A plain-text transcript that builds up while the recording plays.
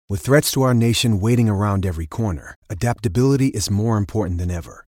With threats to our nation waiting around every corner, adaptability is more important than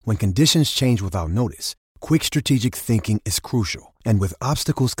ever. When conditions change without notice, quick strategic thinking is crucial. And with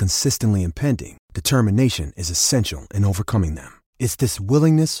obstacles consistently impending, determination is essential in overcoming them. It's this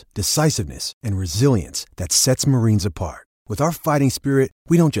willingness, decisiveness, and resilience that sets Marines apart. With our fighting spirit,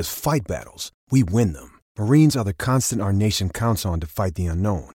 we don't just fight battles, we win them. Marines are the constant our nation counts on to fight the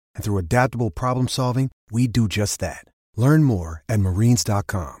unknown. And through adaptable problem solving, we do just that. Learn more at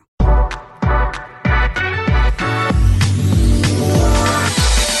marines.com.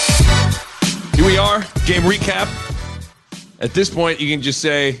 Here we are, game recap. At this point, you can just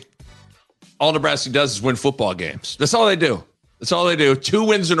say all Nebraska does is win football games. That's all they do. That's all they do. 2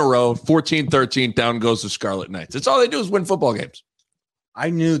 wins in a row, 14-13, down goes the Scarlet Knights. That's all they do is win football games.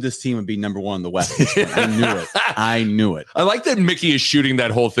 I knew this team would be number one in the West. I knew it. I like that Mickey is shooting that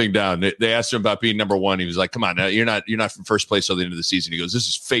whole thing down. They asked him about being number one. He was like, come on, you're not from first place till the end of the season. He goes, this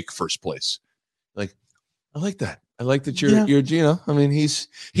is fake first place. Like, I like that. I like that you're I mean, he's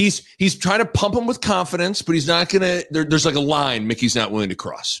trying to pump him with confidence, but he's not going to, there's like a line Mickey's not willing to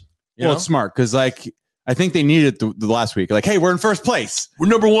cross. Well, it's smart because, like, I think they needed it the last week. Like, hey, we're in first place. We're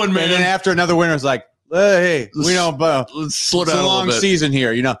number one, man. And then after another winner, it's like, hey, we know, let's slow down it's a long season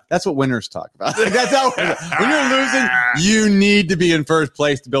here. You know, that's what winners talk about. That's how when you're losing, you need to be in first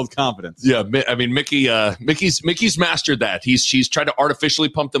place to build confidence. Yeah, I mean, Mickey's mastered that. He's tried to artificially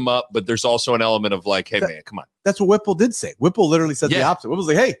pump them up, but there's also an element of like, hey, man, come on. That's what Whipple did say. Whipple literally said the opposite. Whipple's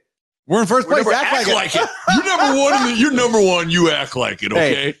like, hey, we're in first place. Act like it. You're number one. You're number one. You act like it.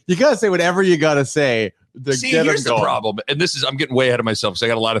 Okay. Hey, you gotta say whatever you gotta say. See, here's the problem, and I'm getting way ahead of myself because I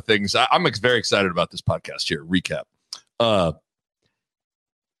got a lot of things. I'm very excited about this podcast here. Recap.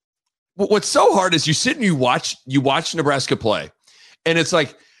 What's so hard is you sit and you watch Nebraska play, and it's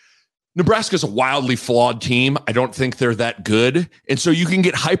like Nebraska's a wildly flawed team. I don't think they're that good, and so you can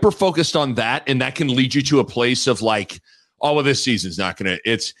get hyper focused on that, and that can lead you to a place of like, oh, well, this season's not gonna.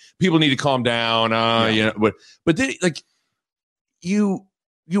 It's people need to calm down. But then like you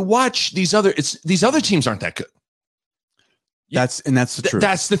watch these other teams aren't that good. That's the truth.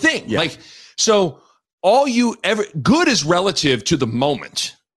 That's the thing. Yeah. Like, so all you ever good is relative to the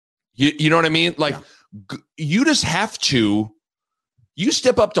moment. You know what I mean? Like you just have to, you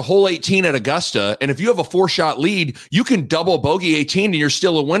step up to hole 18 at Augusta. And if you have a 4-shot lead, you can double bogey 18 and you're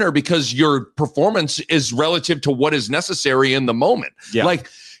still a winner because your performance is relative to what is necessary in the moment. Yeah. Like,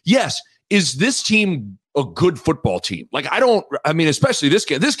 yes, is this team a good football team? Like, especially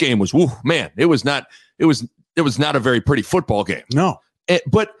this game was, man, it was not a very pretty football game. No.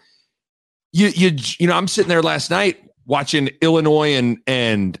 But you know, I'm sitting there last night watching Illinois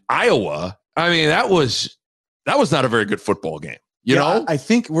and Iowa. I mean, that was not a very good football game. You know, I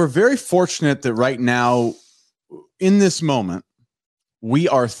think we're very fortunate that right now in this moment, we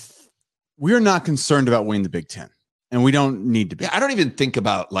are not concerned about winning the Big Ten. And we don't need to be. Yeah, I don't even think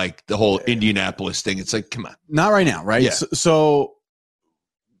about like the whole Indianapolis thing. It's like, come on. Not right now, right? Yeah. So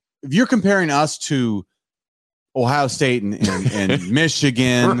if you're comparing us to Ohio State and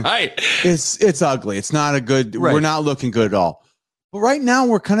Michigan, right? It's ugly. It's not a good, we're not looking good at all. But right now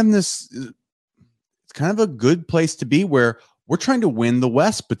we're kind of in this, it's kind of a good place to be where we're trying to win the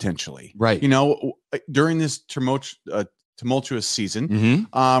West potentially. Right. You know, during this tumultuous season,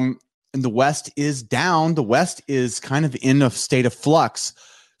 and the West is down. The West is kind of in a state of flux.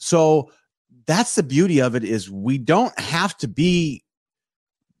 So that's the beauty of it is we don't have to be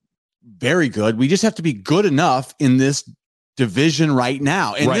very good. We just have to be good enough in this division right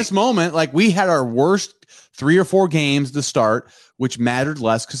now. In this moment, like we had our worst 3 or 4 games to start, which mattered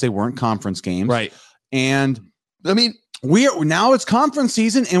less because they weren't conference games. Right. And I mean, now it's conference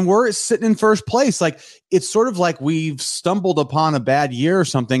season and we're sitting in first place. Like it's sort of like we've stumbled upon a bad year or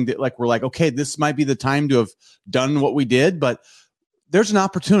something that like, we're like, okay, this might be the time to have done what we did, but there's an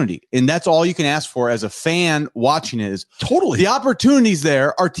opportunity. And that's all you can ask for as a fan watching it is totally the opportunities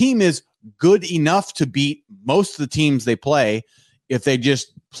there. Our team is good enough to beat most of the teams they play if they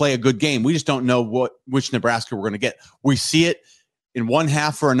just play a good game. We just don't know which Nebraska we're going to get. We see it in one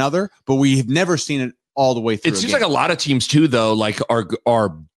half or another, but we've never seen it all the way through. It seems like a lot of teams too, though, like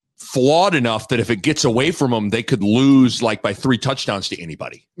are flawed enough that if it gets away from them, they could lose like by 3 touchdowns to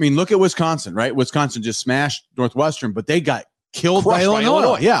anybody. I mean, look at Wisconsin, right? Wisconsin just smashed Northwestern, but they got killed by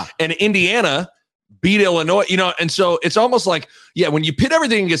Illinois. Yeah. And Indiana beat Illinois, you know, and so it's almost like, when you pit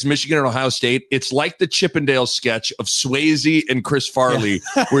everything against Michigan and Ohio State, it's like the Chippendale sketch of Swayze and Chris Farley,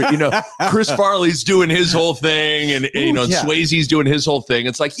 where, you know, Chris Farley's doing his whole thing and Swayze's doing his whole thing.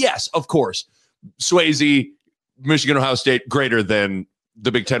 It's like, yes, of course, Swayze, Michigan, Ohio State, greater than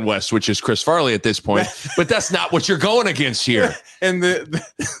the Big Ten West, which is Chris Farley at this point. But that's not what you're going against here. And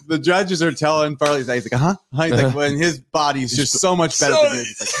the judges are telling Farley, he's like, He's like, when his body's just so much better than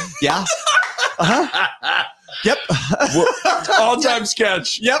his. He's like, yeah. Yep. All-time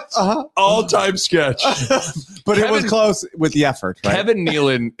sketch. Yep. All-time sketch. But it was close with the effort. Right? Kevin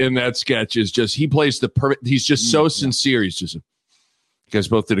Nealon in that sketch is just, he plays the perfect, he's just so sincere. He's just, you guys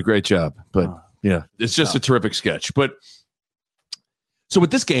both did a great job. But yeah, it's just a terrific sketch. But so with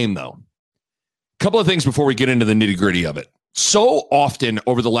this game, though, a couple of things before we get into the nitty-gritty of it. So often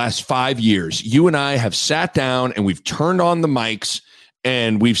over the last 5 years, you and I have sat down and we've turned on the mics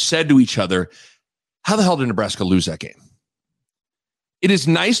and we've said to each other, how the hell did Nebraska lose that game? It is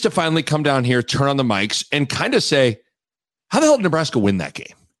nice to finally come down here, turn on the mics, and kind of say, how the hell did Nebraska win that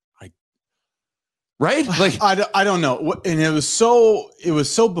game? Right? Like, I don't know. And it was so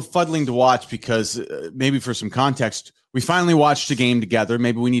befuddling to watch because maybe for some context, we finally watched a game together.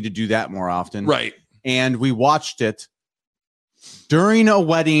 Maybe we need to do that more often. Right. And we watched it during a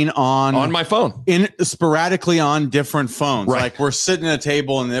wedding on my phone, sporadically on different phones. Right. Like we're sitting at a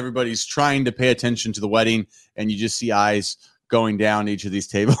table and everybody's trying to pay attention to the wedding, and you just see eyes going down each of these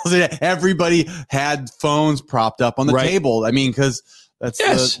tables. Everybody had phones propped up on the table. I mean, because that's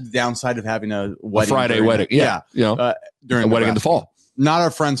the downside of having a wedding, Friday wedding. Yeah. You know, during a wedding in the fall. Not our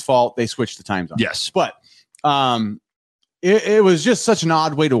friend's fault. They switched the times on. Yes, but it was just such an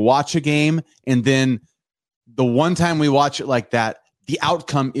odd way to watch a game, and then the one time we watch it like that, the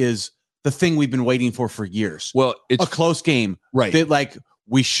outcome is the thing we've been waiting for years. Well, it's a close game, right? That like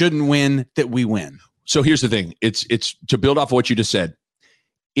we shouldn't win, that we win. So here's the thing: it's to build off of what you just said.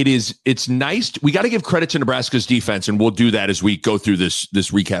 It's nice. We got to give credit to Nebraska's defense, and we'll do that as we go through this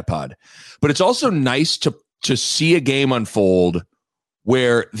recap pod. But it's also nice to see a game unfold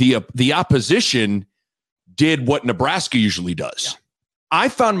where the opposition did what Nebraska usually does. Yeah. I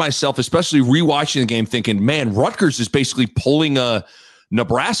found myself, especially rewatching the game, thinking, man, Rutgers is basically pulling a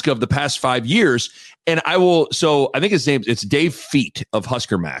Nebraska of the past 5 years. And I think his name, it's Dave Feet of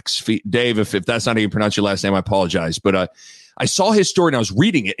Husker Max. Dave, if that's not how you pronounce your last name, I apologize. But I saw his story and I was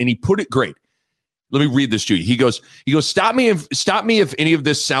reading it and he put it great. Let me read this to you. He goes, stop me if any of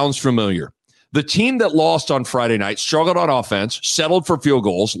this sounds familiar. The team that lost on Friday night struggled on offense, settled for field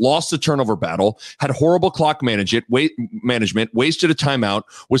goals, lost the turnover battle, had horrible clock management, wasted a timeout,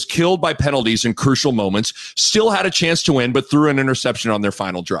 was killed by penalties in crucial moments, still had a chance to win, but threw an interception on their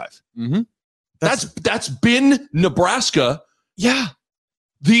final drive. Mm-hmm. That's been Nebraska. Yeah.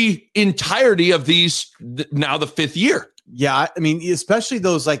 The entirety of now the fifth year. Yeah. I mean, especially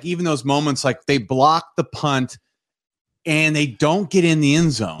those, like even those moments, like they block the punt and they don't get in the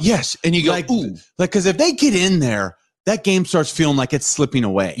end zone. Yes. And you go, ooh. Like, because if they get in there, that game starts feeling like it's slipping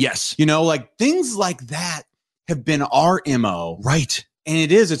away. Yes. You know, like things like that have been our MO. Right.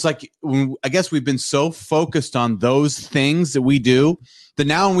 And it's like, I guess we've been so focused on those things that we do that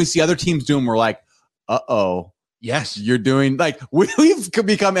now when we see other teams do them, we're like, uh-oh. Yes. You're doing, like, we've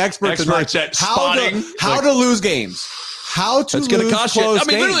become experts in like, at spotting. How to lose games. How to That's going to cost you. I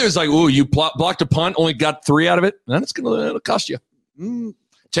mean, literally, it's like, oh, you blocked a punt, only got 3 out of it. Then it'll cost you.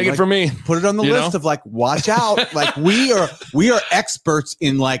 Take it from me. Put it on the list of like, watch out. Like we are experts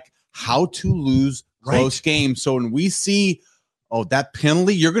in like how to lose close games. So when we see, that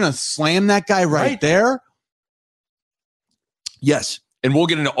penalty, you're going to slam that guy right there. Yes. And we'll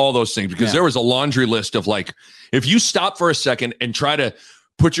get into all those things because there was a laundry list of like, if you stop for a second and try to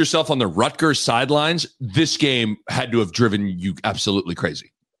put yourself on the Rutgers sidelines, this game had to have driven you absolutely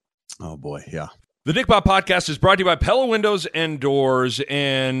crazy. Oh, boy. Yeah. The Nick Bob Podcast is brought to you by Pella Windows and Doors,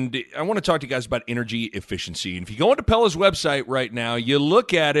 and I want to talk to you guys about energy efficiency. And if you go into Pella's website right now, you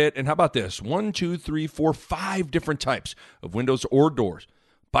look at it, and how about this? 1, 2, 3, 4, 5 different types of windows or doors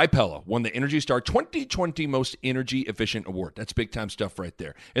by Pella won the Energy Star 2020 Most Energy Efficient Award. That's big-time stuff right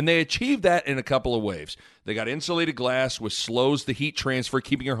there. And they achieved that in a couple of ways. They got insulated glass, which slows the heat transfer,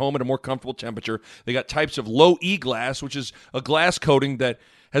 keeping your home at a more comfortable temperature. They got types of low-E glass, which is a glass coating that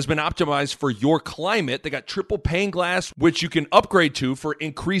has been optimized for your climate. They got triple pane glass, which you can upgrade to for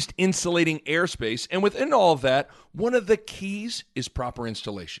increased insulating airspace. And within all of that, one of the keys is proper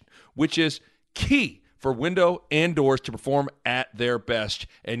installation, which is key for window and doors to perform at their best.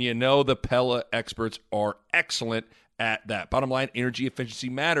 And you know the Pella experts are excellent at that. Bottom line, energy efficiency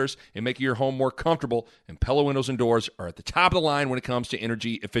matters in making your home more comfortable, and Pella windows and doors are at the top of the line when it comes to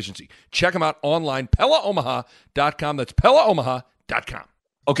energy efficiency. Check them out online, PellaOmaha.com. That's PellaOmaha.com.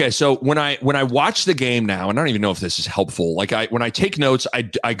 Okay, so when I watch the game now, and I don't even know if this is helpful. Like when I take notes,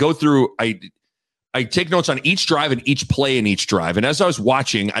 I go through, I take notes on each drive and each play in each drive. And as I was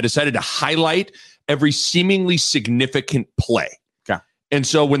watching, I decided to highlight every seemingly significant play. Okay. And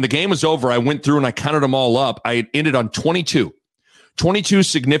so when the game was over, I went through and I counted them all up. I ended on 22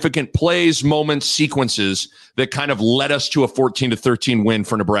 significant plays, moments, sequences that kind of led us to a 14-13 win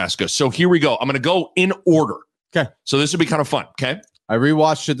for Nebraska. So here we go. I'm going to go in order. Okay. So this will be kind of fun. Okay. I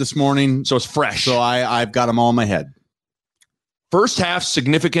rewatched it this morning. So it's fresh. So I've got them all in my head. First half,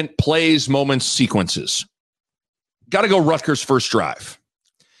 significant plays, moments, sequences. Got to go Rutgers first drive.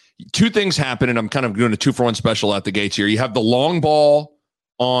 Two things happen, and I'm kind of doing a 2-for-1 special out the gates here. You have the long ball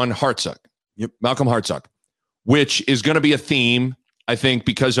on Hartsock. Yep. Malcolm Hartsock, which is going to be a theme, I think,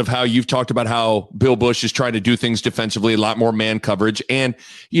 because of how you've talked about how Bill Busch is trying to do things defensively, a lot more man coverage. And,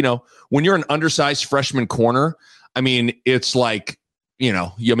 you know, when you're an undersized freshman corner, I mean, it's like, you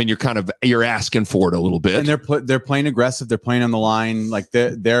know, you're asking for it a little bit. And they're playing aggressive. They're playing on the line. Like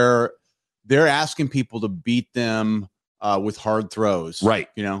they're asking people to beat them with hard throws. Right.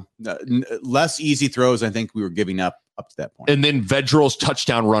 You know, less easy throws. I think we were giving up to that point. And then Vedrill's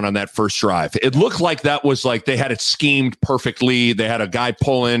touchdown run on that first drive. It looked like that was like they had it schemed perfectly. They had a guy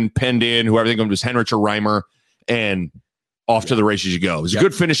penned in, who I think it was Henrich or Reimer, and off to the races you go. It was a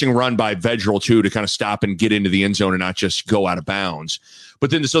good finishing run by Vedrill, too, to kind of stop and get into the end zone and not just go out of bounds.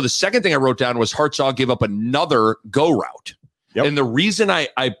 But then, so the second thing I wrote down was Hartsock gave up another go route. Yep. And the reason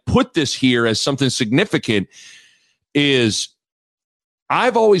I put this here as something significant is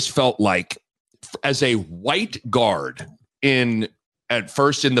I've always felt like, as a white guard at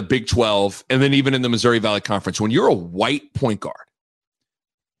first in the Big 12 and then even in the Missouri Valley Conference, when you're a white point guard,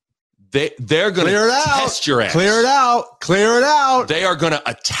 they're going to test your ass. Clear it out. They are going to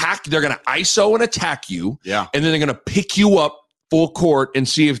attack. They're going to ISO and attack you. Yeah. And then they're going to pick you up full court and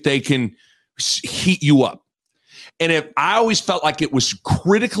see if they can heat you up. And I always felt like it was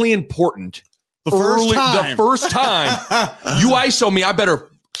critically important. The first time you ISO me, I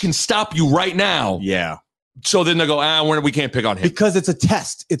can stop you right now. Yeah. So then they go, we can't pick on him. Because it's a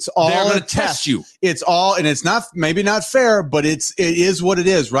test. It's all they're going to test you. It's all, and it's maybe not fair, but it is what it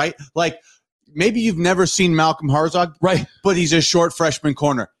is, right? Like maybe you've never seen Malcolm Hartsock, right? But he's a short freshman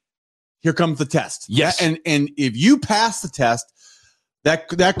corner. Here comes the test. Yes. And if you pass the test, that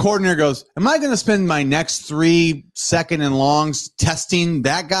coordinator goes, am I going to spend my next 3 second and longs testing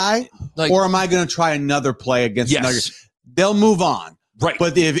that guy? Or am I going to try another play against another? They'll move on. Right.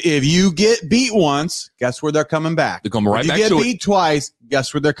 But if you get beat once, guess where they're coming back? They're coming right back to it. If you get beat twice,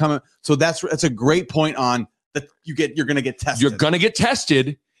 guess where they're coming? So that's a great point on that. You're going to get tested. You're going to get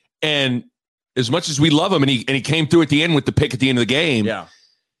tested. And as much as we love him, and he came through at the end with the pick at the end of the game. Yeah.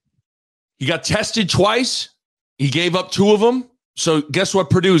 He got tested twice. He gave up 2 of them. So guess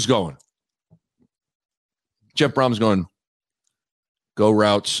what Purdue's going? Jeff Brom's going, go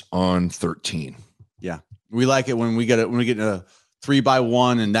routes on 13. Yeah. We like it when we get a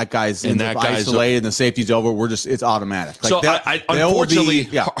 3-by-1 and that guy's isolated and the safety's over. It's automatic. Like so unfortunately,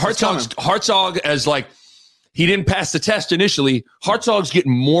 Hartsock, as like, he didn't pass the test initially. Hartsock's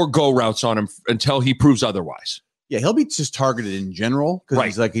getting more go routes on him until he proves otherwise. Yeah, he'll be just targeted in general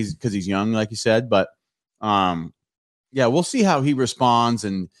because he's young, like you said. But yeah, we'll see how he responds,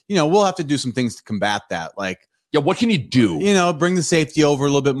 and we'll have to do some things to combat that. Like, yeah, what can you do? Bring the safety over a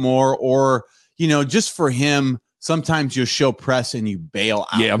little bit more, or just for him. Sometimes you show press and you bail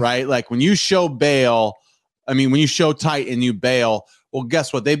out, right? Like when you show when you show tight and you bail, well,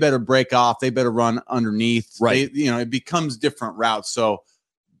 guess what? They better break off. They better run underneath. Right. It becomes different routes. So,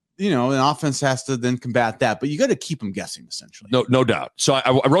 an offense has to then combat that, but you got to keep them guessing essentially. No doubt. So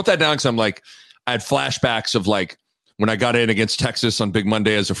I wrote that down because I'm like, I had flashbacks of like when I got in against Texas on Big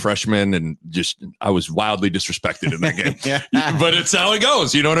Monday as a freshman, and just I was wildly disrespected in that game. But it's how it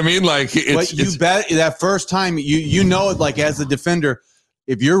goes. You know what I mean? Like, you bet that first time you know it. Like as a defender,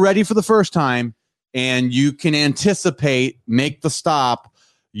 if you're ready for the first time and you can anticipate, make the stop,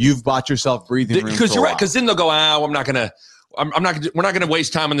 you've bought yourself breathing room. Because you're right. Because then they'll go, we're not gonna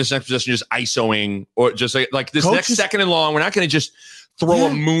waste time on this next possession just ISOing or just like this next second and long. We're not gonna just throw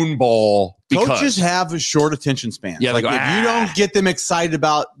a moon ball. Coaches have a short attention span. Yeah, like if you don't get them excited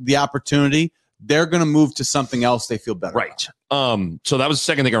about the opportunity, they're going to move to something else they feel better right about. So that was the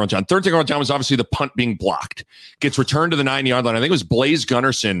second thing I wrote down. Third thing I wrote down was obviously the punt being blocked. Gets returned to the 9-yard line. I think it was Blaze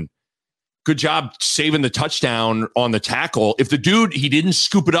Gunnerson. Good job saving the touchdown on the tackle. If the dude, he didn't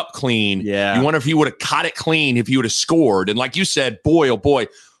scoop it up clean. Yeah. You wonder if he would have caught it clean, if he would have scored. And like you said, boy, oh boy,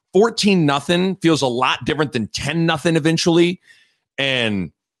 14-0 feels a lot different than 10-0 eventually.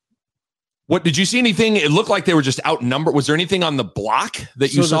 And what did you see anything? It looked like they were just outnumbered. Was there anything on the block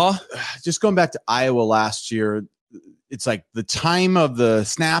that you saw? Just going back to Iowa last year, it's like the time of the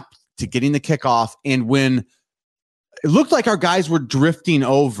snap to getting the kickoff, and when it looked like our guys were drifting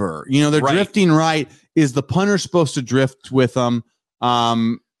over, they're drifting right. Is the punter supposed to drift with them?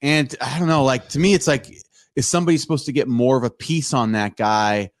 And I don't know, like to me, it's like, is somebody supposed to get more of a piece on that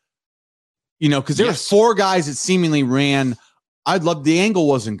guy? You know, because there were 4 guys that seemingly ran. The angle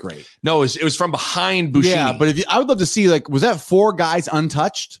wasn't great. No, it was from behind Buschini. Yeah, but I would love to see, like, was that 4 guys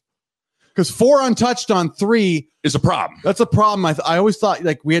untouched? Because 4 untouched on 3 is a problem. That's a problem. I always thought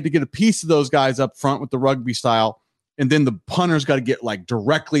like we had to get a piece of those guys up front with the rugby style, and then the punter's got to get like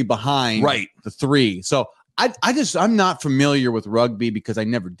directly behind the 3. So I'm not familiar with rugby because I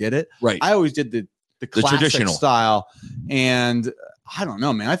never did it. Right. I always did the classic traditional style, and I don't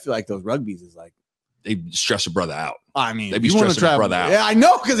know, man. I feel like those rugbies is like they stress a brother out. I mean, they'd be stressing a brother out. Yeah, I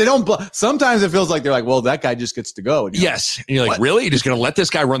know, because they don't. Sometimes it feels like they're like, well, that guy just gets to go. Yes, and you're like, really? You're just going to let this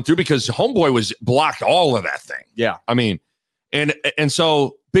guy run through? Because Homeboy was blocked all of that thing. Yeah, I mean, and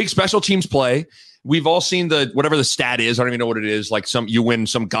so big special teams play. We've all seen whatever the stat is. I don't even know what it is. Like you win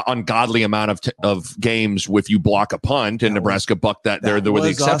some ungodly amount of games if you block a punt, and Nebraska bucked that. There with the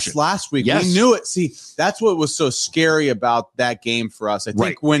exception last week. Yes. We knew it. See, that's what was so scary about that game for us. I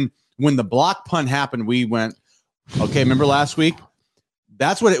think when the block punt happened, we went, okay. Remember last week?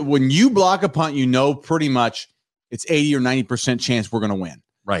 That's when you block a punt, you know pretty much it's 80 or 90% chance we're going to win.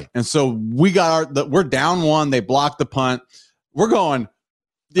 Right. And so we're down 1. They blocked the punt. We're going.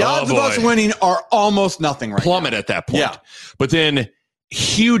 The odds of us winning are almost nothing right Plummet now. at that point. Yeah. But then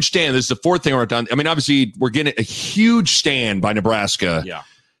huge stand. This is the 4th thing we're done. I mean, obviously, we're getting a huge stand by Nebraska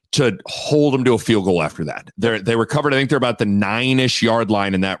to hold them to a field goal after that. They recovered. I think they're about the 9-ish yard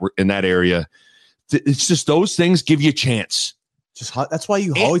line in that area. It's just those things give you a chance. That's why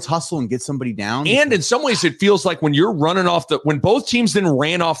you always hustle and get somebody down. And in some ways, it feels like when you're running when both teams then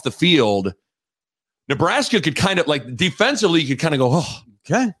ran off the field, Nebraska could kind of like defensively, you could kind of go, oh,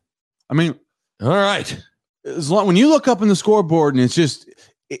 okay. I mean, all right. When you look up in the scoreboard and it's just,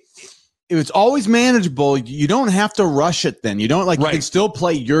 it's always manageable. You don't have to rush it. Then you don't you can still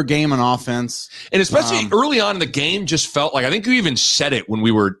play your game on offense. And especially early on in the game, just felt like, I think you even said it when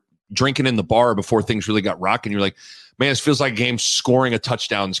we were drinking in the bar before things really got rocking. You're like, man, this feels like a game scoring a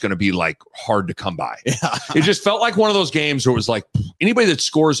touchdown is going to be like hard to come by. Yeah. It just felt like one of those games where it was like anybody that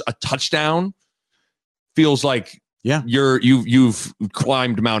scores a touchdown feels like you've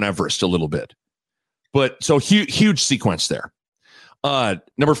climbed Mount Everest a little bit. But so huge sequence there. The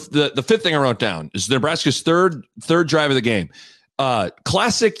 5th thing I wrote down is Nebraska's third drive of the game.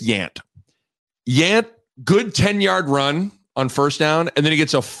 Classic Yant. Yant, good 10-yard run on first down, and then he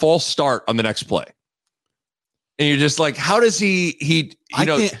gets a false start on the next play. And you're just like, how does he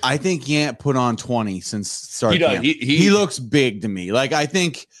I think Yant put on 20 since start. He looks big to me. Like, I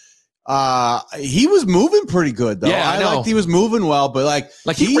think he was moving pretty good though. Yeah, I know. liked he was moving well, but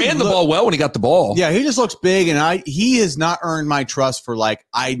like he ran the ball well when he got the ball. Yeah, he just looks big, and he has not earned my trust for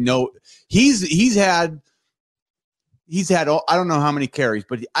I know he's had I don't know how many carries,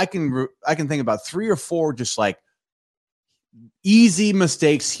 but I can think about 3 or 4 just like easy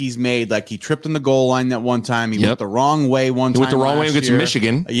mistakes he's made. Like he tripped on the goal line that one time. He went the wrong way one time. He went the wrong way against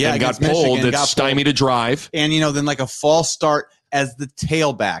Michigan. Yeah, and got pulled. That stymied a drive. And then like a false start as the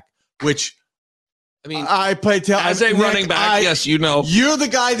tailback. Which, I mean, I play as a running back. Yes, you're the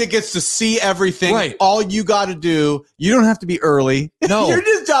guy that gets to see everything. Right. All you got to do, you don't have to be early. No,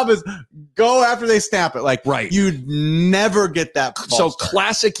 your job is go after they snap it. Like, you'd never get that. So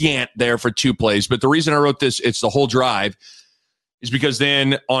classic Yant there for 2 plays. But the reason I wrote this, it's the whole drive, is because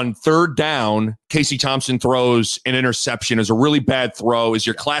then on 3rd down, Casey Thompson throws an interception. Is a really bad throw. Is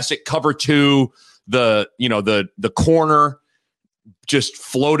your classic cover 2, the corner just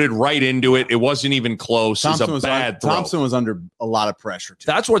floated right into it. It wasn't even close. It's a bad throw. Thompson was under a lot of pressure too.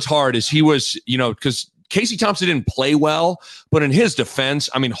 That's what's hard is he was, because Casey Thompson didn't play well, but in his defense,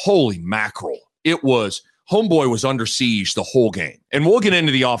 I mean, holy mackerel. It was, Homeboy was under siege the whole game. And we'll get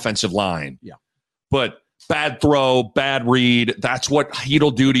into the offensive line. Yeah. But bad throw, bad read. That's what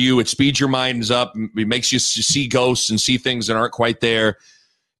he'll do to you. It speeds your minds up. It makes you see ghosts and see things that aren't quite there.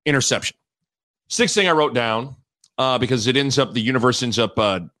 Interception. 6th thing I wrote down, because the universe ends up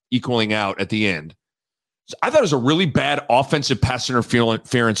equaling out at the end. So I thought it was a really bad offensive pass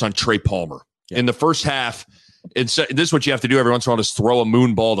interference on Trey Palmer. Yeah. In the first half, this is what you have to do every once in a while, is throw a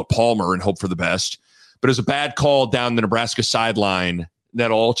moon ball to Palmer and hope for the best. But it was a bad call down the Nebraska sideline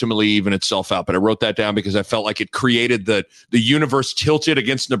that'll ultimately even itself out. But I wrote that down because I felt like it created the universe tilted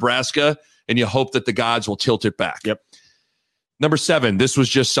against Nebraska, and you hope that the gods will tilt it back. Yep. Number 7, this was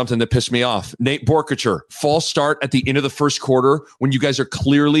just something that pissed me off. Nate Borkacher, false start at the end of the first quarter when you guys are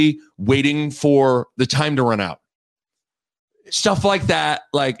clearly waiting for the time to run out. Stuff like that.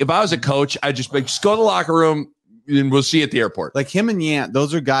 Like, if I was a coach, I'd just go to the locker room and we'll see you at the airport. Like him and Yant,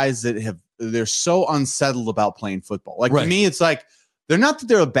 those are guys that they're so unsettled about playing football. Like, to me, it's like, They're not that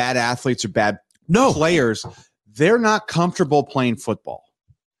they're bad athletes or bad players. They're not comfortable playing football.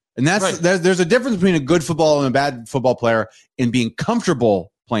 And that's there's a difference between a good football and a bad football player in being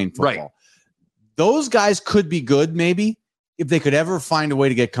comfortable playing football. Right. Those guys could be good maybe if they could ever find a way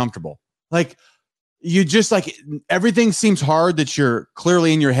to get comfortable. Like you just like everything seems hard that you're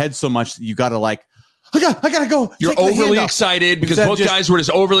clearly in your head so much that you got to like, I gotta go. You're overly excited because both guys were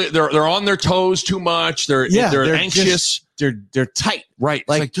just overly. They're on their toes too much. They're anxious. They're tight. Right.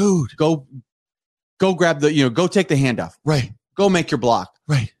 Like dude, go grab the go take the handoff. Right. Go make your block.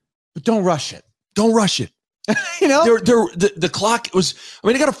 Right. But don't rush it. Don't rush it. The clock was. I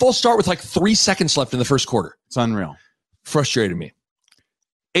mean, they got a false start with like 3 seconds left in the first quarter. It's unreal. Frustrated me.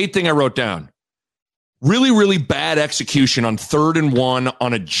 8th thing I wrote down. Really, really bad execution on 3rd and 1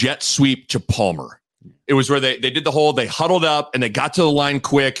 on a jet sweep to Palmer. It was where they did the hold, they huddled up and they got to the line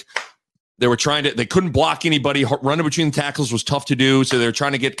quick. They were they couldn't block anybody. Running between the tackles was tough to do. So they were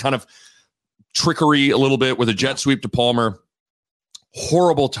trying to get kind of trickery a little bit with a jet sweep to Palmer.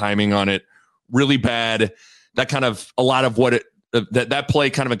 Horrible timing on it. Really bad. That kind of, a lot of what that play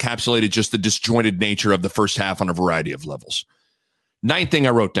kind of encapsulated just the disjointed nature of the first half on a variety of levels. 9th thing I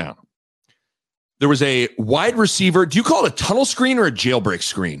wrote down. There was a wide receiver. Do you call it a tunnel screen or a jailbreak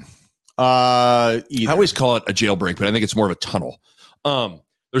screen? I always call it a jailbreak, but I think it's more of a tunnel.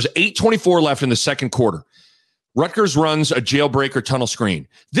 There's 8:24 left in the second quarter. Rutgers runs a jailbreak or tunnel screen.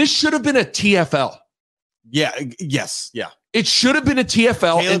 This should have been a TFL. Yeah. Yes. Yeah. It should have been a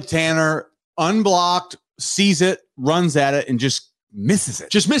TFL. Caleb Tanner unblocked, sees it, runs at it, and just misses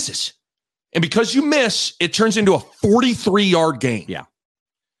it. Just misses. And because you miss, it turns into a 43-yard gain. Yeah.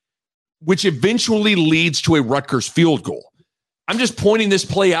 Which eventually leads to a Rutgers field goal. I'm just pointing this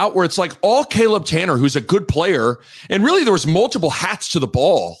play out where it's like all Caleb Tanner, who's a good player, and really there was multiple hats to the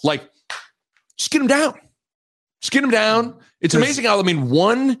ball. Like, just get him down. Just get him down. It's amazing how, I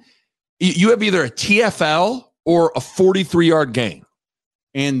mean, you have either a TFL or a 43-yard gain.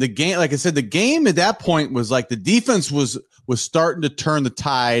 And the game, like I said, the game at that point was like the defense was starting to turn the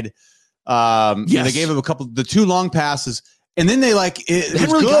tide. Yes. They gave him the 2 long passes. And then they it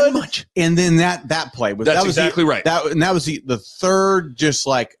was really good. Much. And then that play was exactly right. That was the third just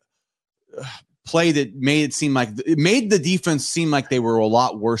play that made the defense seem like they were a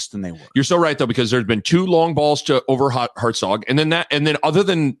lot worse than they were. You're so right though, because there's been 2 long balls to over Hartzog, and then other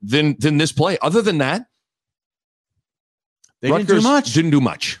than this play, other than that, Rutgers didn't do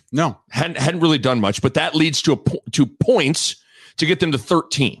much. No, hadn't really done much. But that leads to points to get them to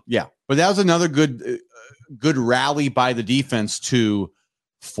 13. Yeah, but that was another good rally by the defense to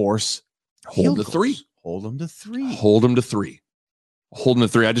force hold them to 3. Hold them to 3. Hold them to 3. Hold them to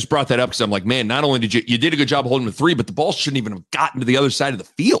 3. I just brought that up because I'm like, man, not only did you did a good job holding them to 3, but the ball shouldn't even have gotten to the other side of the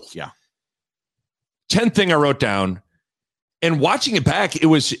field. Yeah. 10th thing I wrote down, and watching it back, it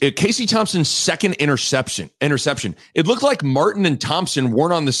was Casey Thompson's second interception. It looked like Martin and Thompson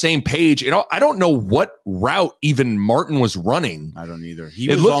weren't on the same page. I don't know what route even Martin was running. I don't either. He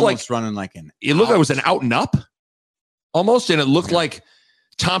was almost running like it looked like it was an out and up almost. And it looked like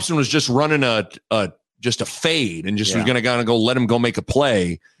Thompson was just running a fade and just was going to go let him go make a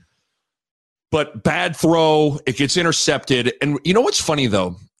play. But bad throw, it gets intercepted. And you know what's funny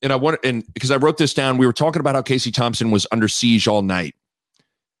though? And because I wrote this down, we were talking about how Casey Thompson was under siege all night.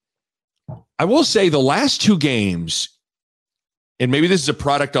 I will say the last 2 games, and maybe this is a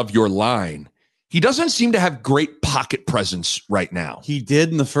product of your line, he doesn't seem to have great pocket presence right now. He did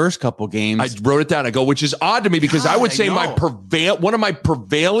in the first couple games. I wrote it down. I go, which is odd to me because I would say one of my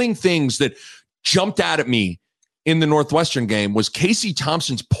prevailing things that jumped out at me in the Northwestern game was Casey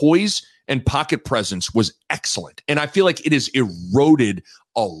Thompson's poise and pocket presence was excellent. And I feel like it is eroded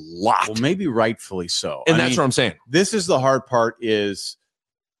a lot. Well, maybe rightfully so. And that's what I'm saying. This is the hard part is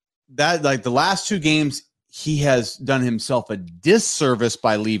that the last 2 games, he has done himself a disservice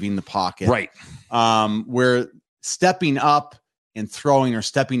by leaving the pocket. Right. Where stepping up and throwing or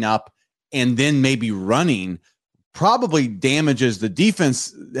stepping up and then maybe running probably damages the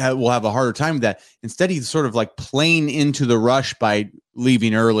defense. Will have a harder time with that. Instead, he's sort of playing into the rush by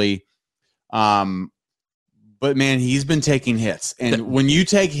leaving early. But man, he's been taking hits, and when you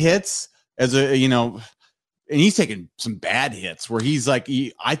take hits as and he's taking some bad hits where he's I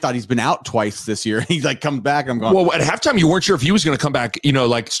thought he's been out twice this year. He's come back. And I'm going, well, at halftime, you weren't sure if he was going to come back,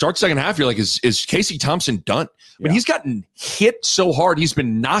 start second half. You're like, is Casey Thompson done? Yeah. But he's gotten hit so hard. He's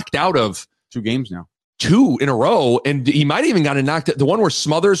been knocked out of 2 games now. 2 in a row. And he might've even gotten knocked out. The one where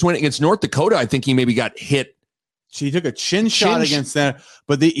Smothers went against North Dakota, I think he maybe got hit. He took a chin shot against that,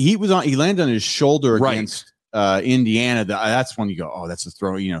 but he landed on his shoulder against Indiana. That's when you go, oh, that's a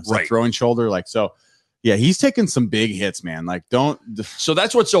throw, it's a throwing shoulder. So Yeah, he's taking some big hits, man. Like, So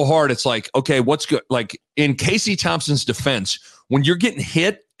that's what's so hard. It's like, okay, what's good? Like in Casey Thompson's defense, when you're getting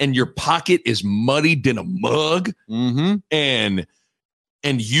hit and your pocket is muddied in a mug, and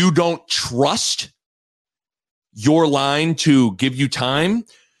you don't trust your line to give you time,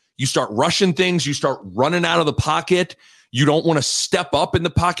 you start rushing things, you start running out of the pocket. You don't want to step up in the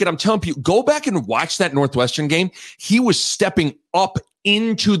pocket. I'm telling you, go back and watch that Northwestern game. He was stepping up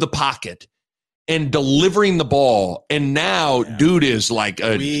into the pocket and delivering the ball. And now dude is like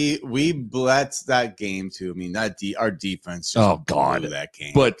we blitzed that game too. I mean, our defense just blew that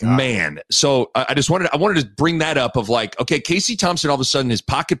game. But man, so I wanted to bring that up of like, okay, Casey Thompson, all of a sudden his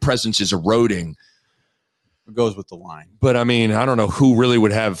pocket presence is eroding. It goes with the line. But I mean, I don't know who really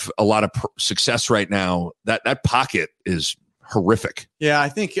would have a lot of success right now. That pocket is horrific. Yeah, I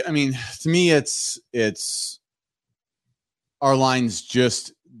think, I mean, to me, it's our lines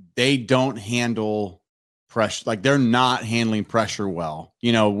just, they don't handle pressure. Like, they're not handling pressure well.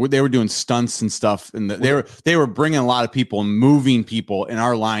 You know, they were doing stunts and stuff, and they were bringing a lot of people and moving people, and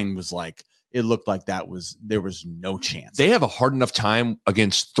our line was like, it looked like there was no chance. They have a hard enough time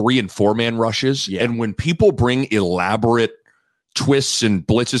against 3 and 4 man rushes. Yeah. And when people bring elaborate twists and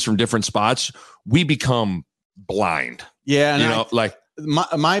blitzes from different spots, we become blind. Yeah. And you know, like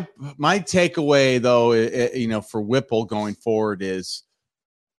my takeaway though, for Whipple going forward is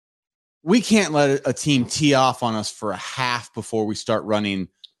we can't let a team tee off on us for a half before we start running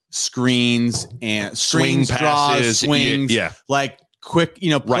screens and swing passes, swings. Yeah. Like, quick,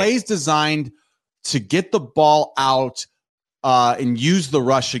 plays designed to get the ball out and use the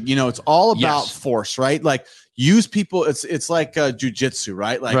rush. It's all about force, right? Like, use people. It's like jujitsu,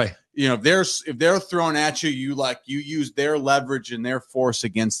 right? Like, right. If they're throwing at you, you use their leverage and their force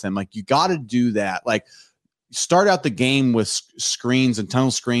against them. Like, you got to do that. Like, start out the game with screens and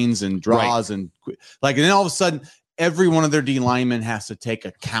tunnel screens and draws, right. and then all of a sudden, every one of their D linemen has to take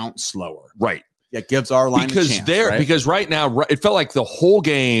a count slower, right? That gives our line a chance, right? Because right now it felt like the whole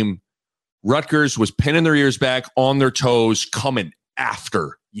game Rutgers was pinning their ears back, on their toes, coming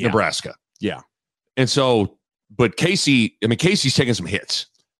after Nebraska. Yeah. And so, but Casey's taking some hits.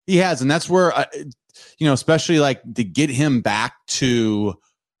 He has, and that's where especially like to get him back to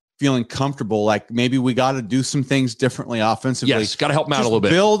feeling comfortable, like maybe we got to do some things differently offensively. Yes, got to help him out a little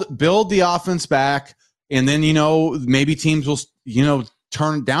bit. Build the offense back, and then maybe teams will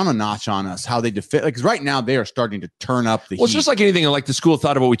turn down a notch on us, how they defend. Like, 'cause right now they are starting to turn up the heat. It's just like anything, like the school of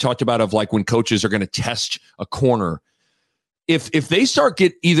thought of what we talked about of like when coaches are going to test a corner. If they start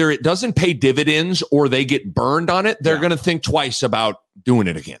either it doesn't pay dividends or they get burned on it, they're going to think twice about doing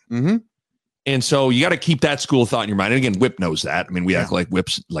it again. Mm-hmm. And so you got to keep that school of thought in your mind. And again, Whip knows that. I mean, we act like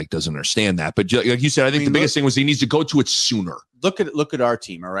Whip's like doesn't understand that. But like you said, I think the biggest thing was he needs to go to it sooner. Look at our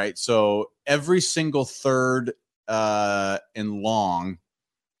team. All right. So every single third and long,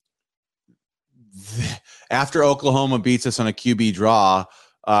 after Oklahoma beats us on a QB draw,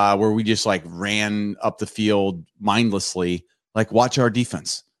 where we just like ran up the field mindlessly, like, watch our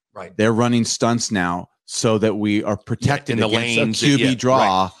defense. Right. They're running stunts now so that we are protected in the against lanes, a QB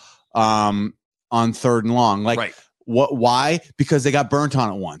draw on third and long. Like, why? Because they got burnt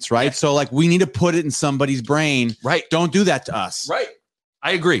on it once, right? Yeah. So like, we need to put it in somebody's brain. Right. Don't do that to us. Right.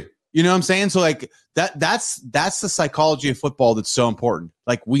 I agree. You know what I'm saying? So like that's the psychology of football that's so important.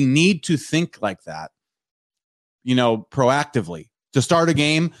 Like, we need to think like that, proactively. To start a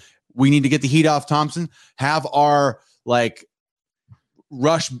game, we need to get the heat off Thompson, have our like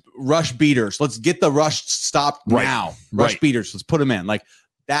rush beaters. Let's get the rush stopped now. Rush beaters. Let's put them in. Like,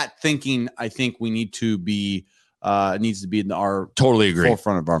 that thinking, I think we need to be needs to be in our totally agree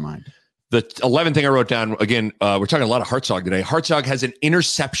forefront of our mind. The 11th thing I wrote down, again, we're talking a lot of Hartzog today. Hartzog has an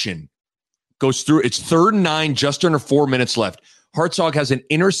interception, goes through. It's 3rd and 9, just under 4 minutes left. Hartzog has an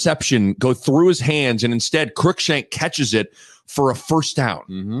interception go through his hands, and instead Cruikshank catches it for a first down.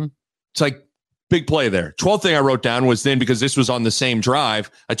 Mm-hmm. It's like big play there. 12th thing I wrote down was then, because this was on the same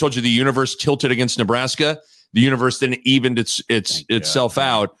drive, I told you the universe tilted against Nebraska. The universe then evened itself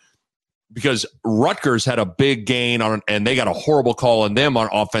out, because Rutgers had a big gain and they got a horrible call on them on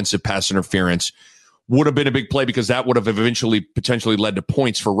offensive pass interference. Would have been a big play because that would have eventually potentially led to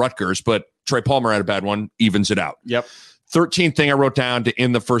points for Rutgers, but Trey Palmer had a bad one, evens it out. Yep. 13th thing I wrote down to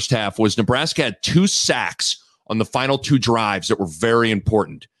end the first half was Nebraska had 2 sacks on the final 2 drives that were very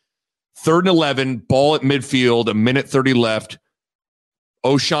important. 3rd and 11, ball at midfield, 1:30 left.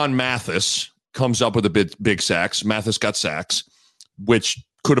 O'Shawn Mathis comes up with a big sacks. Mathis got sacks, which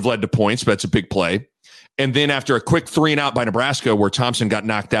could have led to points, but it's a big play. And then after a quick 3 and out by Nebraska, where Thompson got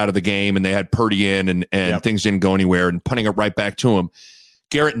knocked out of the game and they had Purdy in and things didn't go anywhere, and punting it right back to him,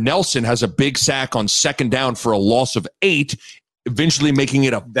 Garrett Nelson has a big sack on second down for a loss of 8, eventually making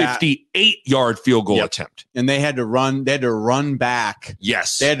it a 58-yard field goal attempt. And they had to run back.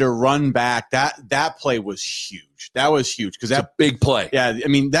 Yes. They had to run back. That play was huge. That was huge because that's a big play. Yeah, I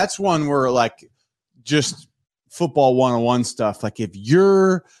mean, that's one where like just football 101 stuff. Like if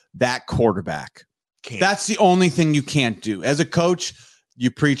you're that quarterback, that's the only thing you can't do. As a coach, you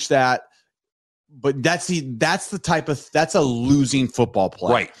preach that. But that's a losing football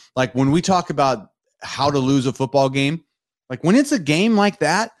play. Right. Like when we talk about how to lose a football game, like when it's a game like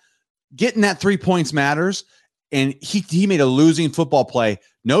that, getting that 3 points matters. And he made a losing football play,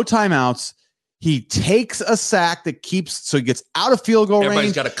 no timeouts. He takes a sack that so he gets out of field goal range.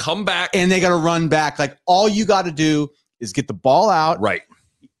 Everybody's got to come back. And they got to run back. Like all you got to do is get the ball out. Right.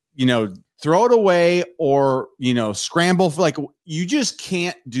 Throw it away or, scramble. Like you just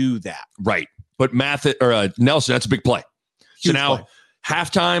can't do that. Right. But Nelson, that's a big play. Huge so now play.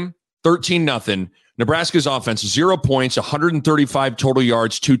 Halftime, 13-0. Nebraska's offense, 0 points, 135 total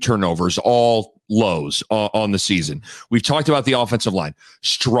yards, 2 turnovers, all lows on the season. We've talked about the offensive line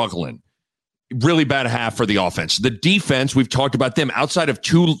struggling. Really bad half for the offense. The defense, we've talked about them outside of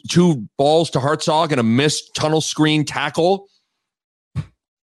two balls to Hartzog and a missed tunnel screen tackle.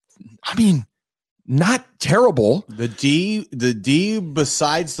 I mean, not terrible. The D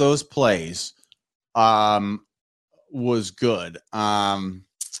besides those plays was good.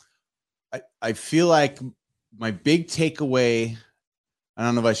 I feel like my big takeaway, I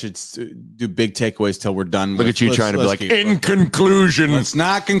don't know if I should do big takeaways till we're done. Look at you trying to be like, in conclusion. Let's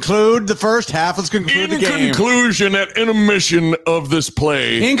not conclude the first half. Let's conclude the game. In conclusion, at intermission of this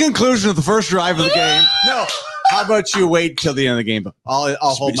play. In conclusion of the first drive of the game. No. How about you wait till the end of the game? I'll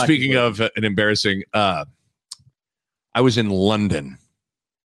hold my. Speaking of an embarrassing, I was in London,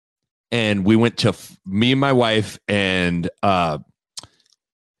 and we went to me and my wife and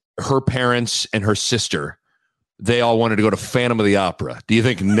her parents and her sister. They all wanted to go to Phantom of the Opera. Do you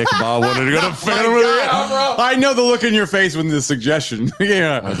think Nick Ball wanted to go to Phantom of the Opera? I know the look in your face when the suggestion.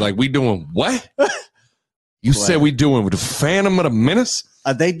 Yeah, I was like, "We doing what? You said we doing with the Phantom of the Menace?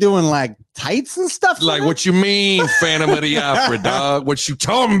 Are they doing like tights and stuff? Like what you mean, Phantom of the Opera, dog? What you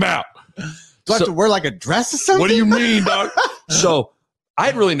talking about? Do I have to wear like a dress or something? What do you mean, dog? So I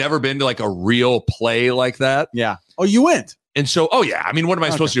had really never been to like a real play like that. Yeah. Oh, you went. And so, I mean, what am I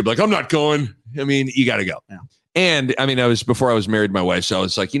supposed to do? Like, I'm not going. I mean, you got to go. Yeah. And I mean, before I was married to my wife, so I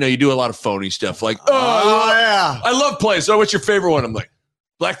was like, you do a lot of phony stuff. Like, yeah, I love plays. So what's your favorite one? I'm like,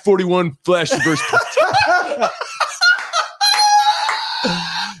 Black 41 Flash versus.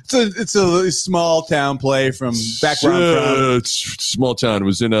 It's a small town play from back where I'm from. It's small town. It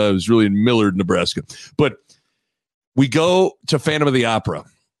was really in Millard, Nebraska. But we go to Phantom of the Opera.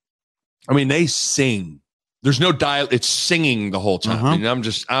 I mean, they sing. There's no dial. It's singing the whole time. And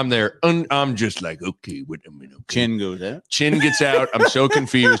I'm there. I'm just like, okay, wait a minute. Okay. Chin goes out. Chin gets out. I'm so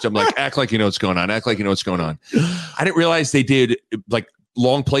confused. I'm like, act like you know what's going on. Act like you know what's going on. I didn't realize they did like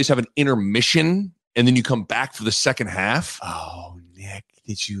long plays have an intermission and then you come back for the second half. Oh, Nick,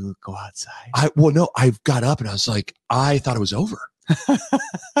 did you go outside? No, I got up and I was like, I thought it was over.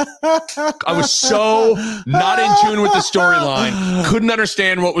 I was so not in tune with the storyline. Couldn't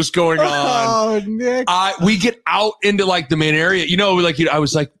understand what was going on. Oh, Nick. We get out into like the main area. I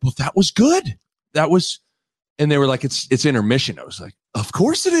was like, well, that was good. That was, and they were like, it's intermission. I was like, of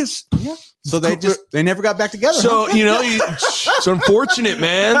course it is. Yeah. So they never got back together. So, it's unfortunate,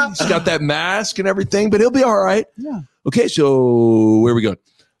 man. He's got that mask and everything, but he'll be all right. Yeah. Okay. So where are we going?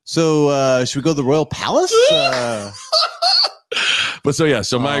 So should we go to the Royal Palace? But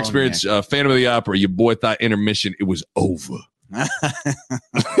so my experience, Phantom of the Opera, your boy thought intermission, it was over.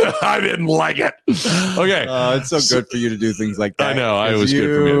 I didn't like it. Okay. It's so good for you to do things like that. I know. It was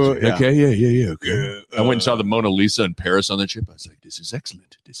good for me. Yeah. Okay. Yeah. Okay. I went and saw the Mona Lisa in Paris on that trip. I was like, this is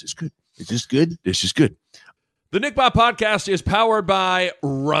excellent. This is good. Is this good? This is good. The Nick Bob Podcast is powered by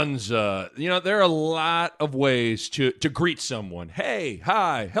Runza. There are a lot of ways to greet someone. Hey,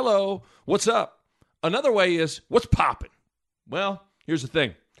 hi, hello, what's up? Another way is, what's poppin'? Well, here's the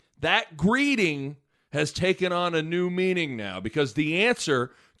thing. That greeting has taken on a new meaning now because the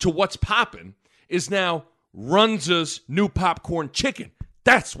answer to what's poppin' is now Runza's new popcorn chicken.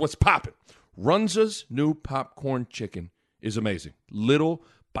 That's what's poppin'. Runza's new popcorn chicken is amazing. Little,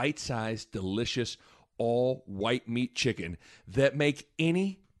 bite-sized, delicious, all white meat chicken that make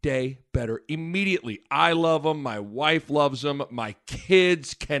any day better immediately. I love them. My wife loves them. My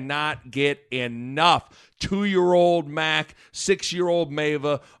kids cannot get enough. 2-year-old Mac, 6-year-old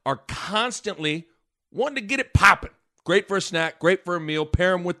Mava are constantly wanting to get it popping. Great for a snack, great for a meal.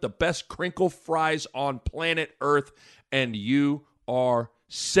 Pair them with the best crinkle fries on planet Earth, and you are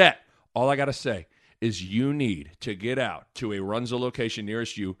set. All I got to say is you need to get out to a Runza location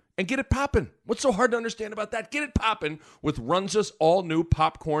nearest you and get it popping. What's so hard to understand about that? Get it popping with Runza's all-new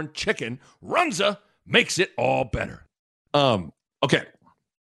popcorn chicken. Runza makes it all better. Okay.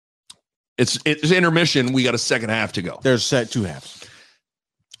 It's intermission. We got a second half to go. There's two halves.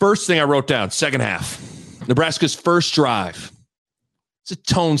 First thing I wrote down, second half. Nebraska's first drive. It's a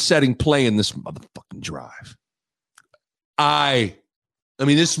tone-setting play in this motherfucking drive. I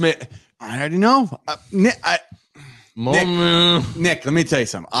mean, this man. I already know. Nick, let me tell you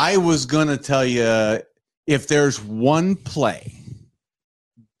something. I was going to tell you if there's one play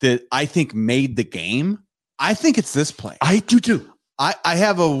that I think made the game, I think it's this play. I do too. I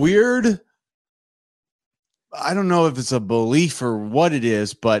have a weird, I don't know if it's a belief or what it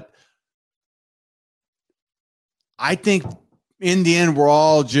is, but I think in the end, we're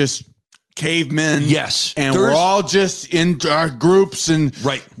all just cavemen. Yes. And we're all just in our groups and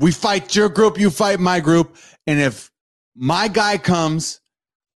right. We fight your group, you fight my group. And if my guy comes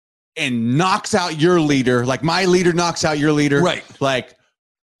and knocks out your leader, like my leader knocks out your leader, right? Like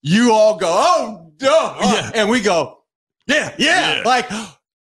you all go, oh, duh, yeah. And we go, yeah. Like the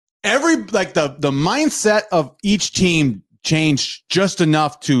mindset of each team changed just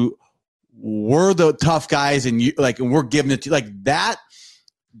enough to we're the tough guys and you and we're giving it to like that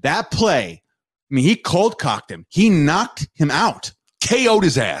play. I mean, he cold cocked him. He knocked him out. KO'd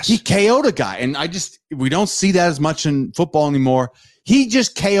his ass. He KO'd a guy. And we don't see that as much in football anymore. He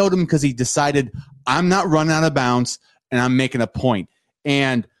just KO'd him because he decided I'm not running out of bounds and I'm making a point.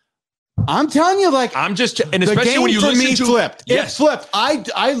 And I'm telling you, and especially when you listen to flipped. Yes. It flipped.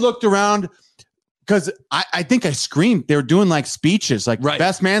 I looked around because I think I screamed. They were doing speeches,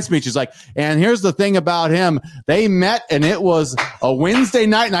 best man speeches, and here's the thing about him. They met and it was a Wednesday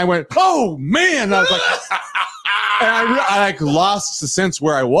night, and I went, oh man. And I was like, and I lost the sense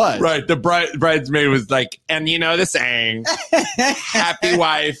where I was. Right. The bridesmaid was like, and you know the saying, happy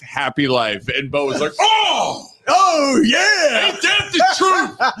wife, happy life. And Bo was like, oh yeah. Ain't that the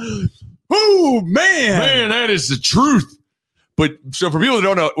truth? Oh, man, that is the truth. But so for people that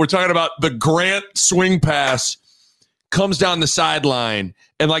don't know, we're talking about the Grant swing pass comes down the sideline.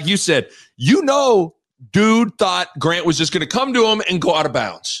 And like you said, dude thought Grant was just going to come to him and go out of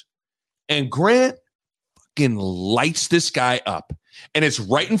bounds. And Grant fucking lights this guy up. And it's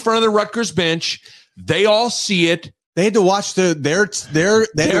right in front of the Rutgers bench. They all see it. They had to watch their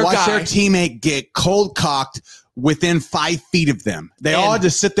teammate get cold cocked within 5 feet of them. They all had to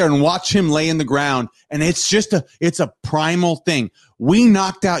sit there and watch him lay in the ground. And it's a primal thing. We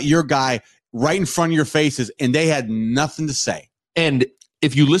knocked out your guy right in front of your faces and they had nothing to say. And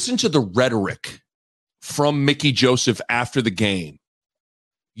if you listen to the rhetoric from Mickey Joseph after the game,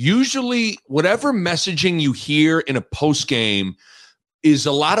 usually whatever messaging you hear in a post game is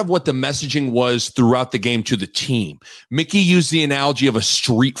a lot of what the messaging was throughout the game to the team. Mickey used the analogy of a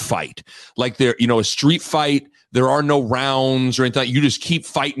street fight. Like a street fight, there are no rounds or anything. You just keep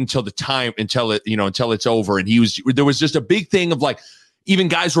fighting until it's over. And there was just a big thing of even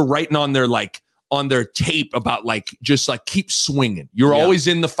guys were writing on their tape about keep swinging. You're always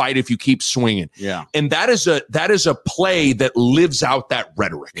in the fight if you keep swinging. Yeah. And that is a play that lives out that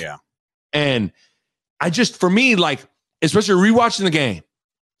rhetoric. Yeah. And for me, especially rewatching the game,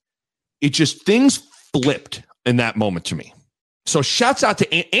 things flipped in that moment to me. So shouts out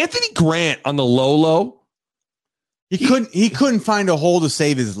to Anthony Grant on the low. He couldn't find a hole to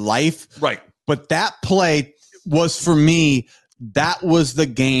save his life. Right. But that play was, for me, that was the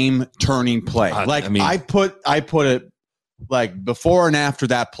game turning play. I put it before and after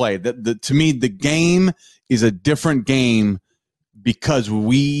that play. To me, the game is a different game because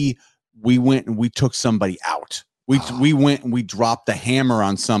we went and we took somebody out. We went and we dropped the hammer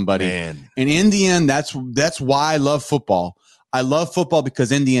on somebody. Man. And in the end, that's why I love football. I love football because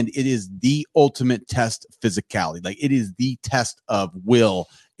in the end, it is the ultimate test of physicality. It is the test of will.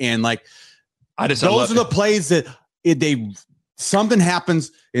 And those are the plays that something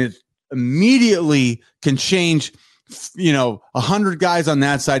happens, it immediately can change, 100 guys on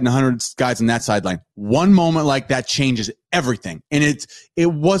that side and 100 guys on that sideline. One moment like that changes everything. And it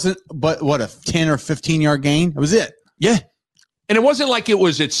wasn't but a 10 or 15 yard gain. That was it. Yeah. And it wasn't like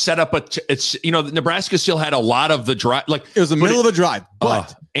it's set up. Nebraska still had a lot of the drive. It was the middle of a drive.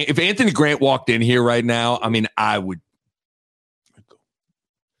 But if Anthony Grant walked in here right now, I would.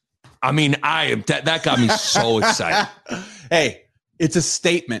 That got me so excited. Hey, it's a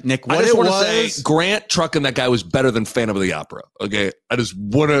statement, Nick. What I just want to say, Grant trucking that guy was better than Phantom of the Opera. Okay, I just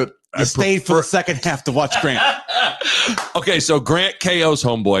want to. I stayed for the second half to watch Grant. Okay, so Grant KO's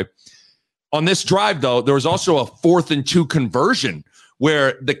homeboy. On this drive, though, there was also a 4th and 2 conversion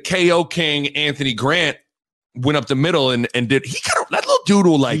where the KO King Anthony Grant went up the middle and did. He kind of that little dude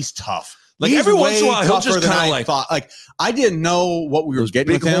will like. He's tough. Like he's every once in a while, he'll just kind of like thought. Like I didn't know what we were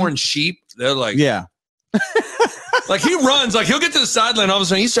getting big with him. horn sheep. They're like yeah. Like he runs, like he'll get to the sideline. All of a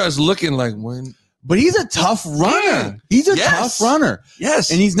sudden, he starts looking like when. But he's a tough runner. Yeah. He's a tough runner.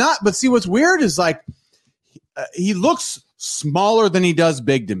 Yes, and he's not. But see, what's weird is like he looks smaller than he does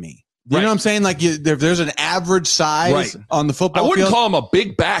big to me. You know what I'm saying? Like there's an average size on the football field. I wouldn't call him a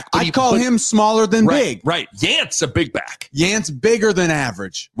big back. But I'd call him smaller than big. Right. Yant's a big back. Yant's bigger than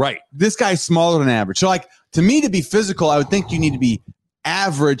average. Right. This guy's smaller than average. So like to me, to be physical, I would think you need to be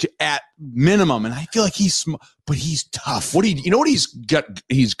average at minimum. And I feel like he's small, but he's tough. You know what he's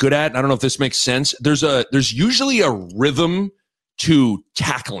good at? I don't know if this makes sense. There's usually a rhythm to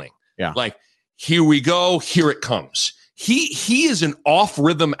tackling. Yeah. Like here we go, here it comes. He is an off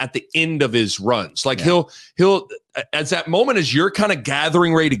rhythm at the end of his runs. Like he'll as that moment as you're kind of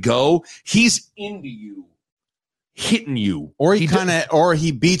gathering ready to go, he's into you, hitting you, or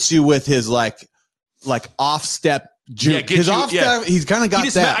he beats you with his like off step. Juke. His off step, he's kind of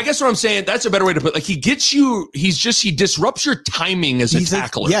got that. I guess what I'm saying, that's a better way to put it. Like he gets you, he disrupts your timing as a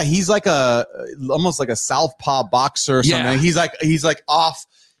tackler. He's like almost like a southpaw boxer or something. Yeah. He's like off.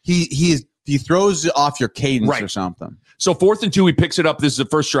 He throws it off your cadence or something. So 4th and 2, he picks it up. This is the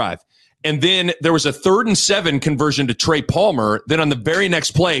first drive. And then there was a 3rd and 7 conversion to Trey Palmer. Then on the very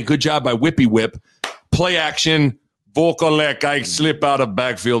next play, good job by Whippy Whip. Play action, Vokalek, I slip out of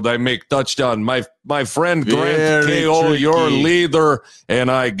backfield. I make touchdown. My friend Grant KO, your leader, and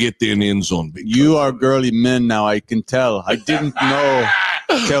I get in end zone. You are girly men now, I can tell. I didn't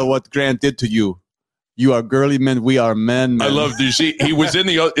tell what Grant did to you. You are girly men. We are men. I love to see he was in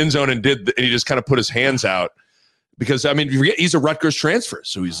the end zone and he just kind of put his hands out because I mean he's a Rutgers transfer,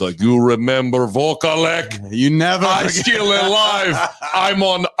 so he's like, you remember Vokalek? You never. I'm still alive. I'm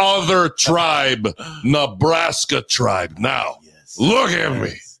on other tribe, Nebraska tribe now. Yes. Look at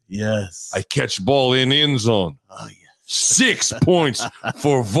me. Yes. I catch ball in end zone. Oh yes. 6 points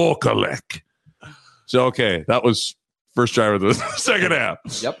for Vokalek. So okay, that was first drive of the second half.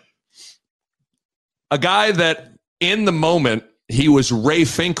 Yep. A guy that in the moment, he was Ray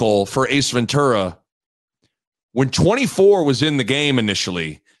Finkel for Ace Ventura. When 24 was in the game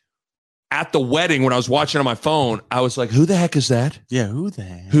initially, at the wedding, when I was watching on my phone, I was like, who the heck is that? Yeah, who the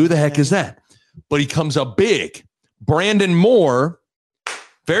heck is that? But he comes up big. Brandon Moore,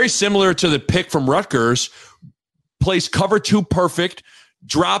 very similar to the pick from Rutgers, plays cover 2 perfect,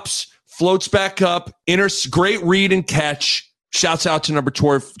 drops, floats back up, great read and catch. Shouts out to number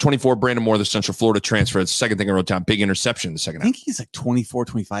 24, Brandon Moore, the Central Florida transfer. It's the second thing I wrote down. Big interception in the second half. I think he's like 24,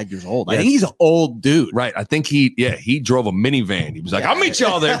 25 years old. Yeah. I think he's an old dude. Right. I think he drove a minivan. He was like, I'll meet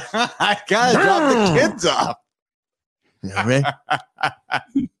y'all there. I got to drop the kids off. Yeah, right?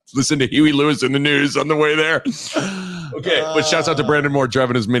 Listen to Huey Lewis in the news on the way there. Okay, but shouts out to Brandon Moore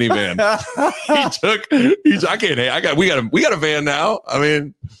driving his minivan. We got a van now. I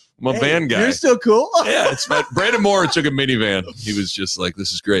mean, I'm a van guy. You're still cool. Yeah, it's fun. Brandon Moore took a minivan. He was just like,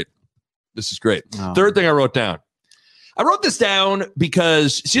 this is great. This is great. Oh. Third thing I wrote down. I wrote this down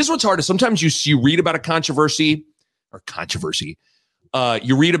because, see, this one's hard. Sometimes you read about a controversy.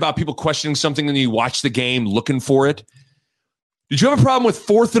 You read about people questioning something and you watch the game looking for it. Did you have a problem with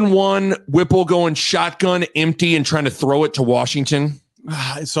 4th and 1, Whipple going shotgun empty and trying to throw it to Washington?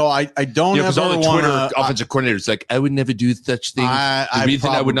 So I don't because all the Twitter offensive coordinators like, I would never do such things. The reason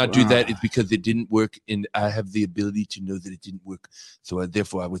I would not do that is because it didn't work, and I have the ability to know that it didn't work. So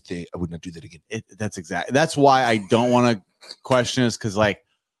therefore, I would say I would not do that again. That's why I don't want to question this, because like,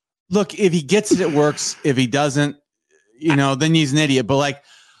 look, if he gets it, it works. If he doesn't, then he's an idiot. But like,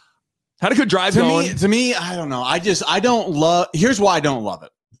 had a good drive going. To me, I don't know. I don't love. Here's why I don't love it.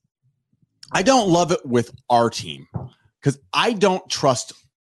 I don't love it with our team. Because I don't trust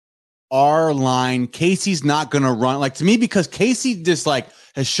our line. Casey's not going to run. Like, to me, because Casey just like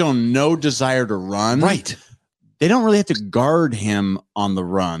has shown no desire to run. Right. They don't really have to guard him on the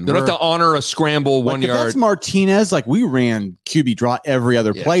run. They don't have to honor a scramble 1 yard. That's Martinez. Like, we ran QB draw every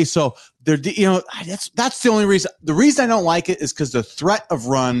other play. So they're, that's the only reason. The reason I don't like it is because the threat of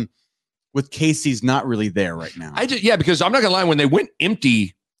run with Casey's not really there right now. Because I'm not going to lie. When they went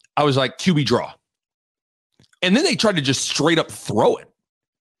empty, I was like, QB draw. And then they tried to just straight up throw it.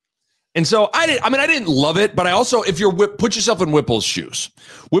 And so I didn't love it, but I also, if you're put yourself in Whipple's shoes.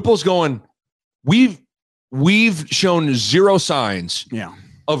 Whipple's going, we've shown zero signs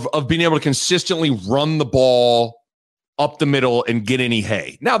of being able to consistently run the ball up the middle and get any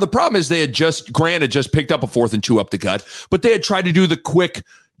hay. Now, the problem is Grant had just picked up a 4th and 2 up the gut, but they had tried to do the quick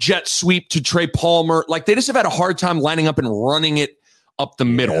jet sweep to Trey Palmer. Like, they just have had a hard time lining up and running it up the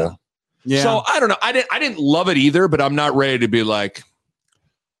middle. Yeah. So I don't know. I didn't love it either, but I'm not ready to be like,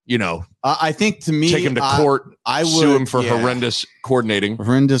 I think to me, take him to court. I would sue him for horrendous coordinating.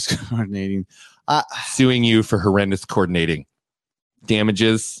 Suing you for horrendous coordinating.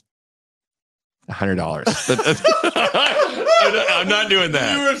 Damages $100. I'm not doing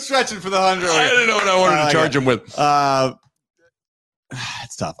that. You were stretching for the 100. I didn't know what I wanted to charge him with.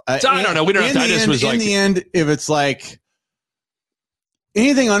 It's tough. I don't know. We don't have to. I just was like, in the end, if it's like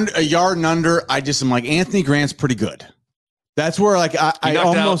anything under a yard and under, I just am like, Anthony Grant's pretty good. That's where like I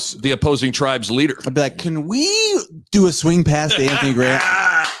almost out the opposing tribe's leader. I'd be like, can we do a swing pass to Anthony Grant?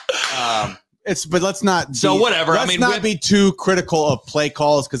 But let's not. Whatever. Let's not be too critical of play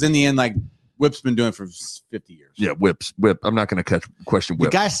calls because in the end, like Whip's been doing it for 50 years. Yeah, Whip. I'm not going to question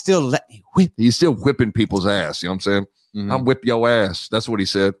Whip. The guy still let me whip. He's still whipping people's ass. You know what I'm saying? Mm-hmm. I'll whip your ass. That's what he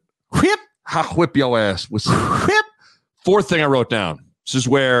said. Whip. I'll whip your ass. Whip. Fourth thing I wrote down. This is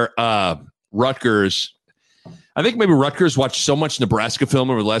where Rutgers. I think maybe Rutgers watched so much Nebraska film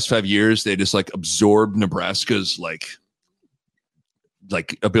over the last 5 years, they just like absorbed Nebraska's like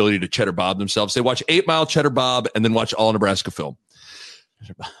ability to cheddar bob themselves. They watch 8 Mile, cheddar bob, and then watch all Nebraska film.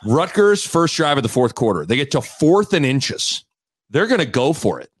 Rutgers first drive of the fourth quarter. They get to 4th and inches. They're going to go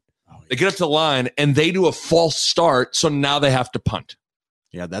for it. They get up to the line and they do a false start. So now they have to punt.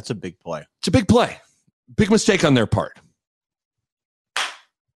 Yeah, that's a big play. It's a big play. Big mistake on their part.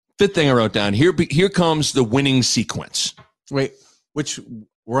 Fifth thing I wrote down here comes the winning sequence. Wait,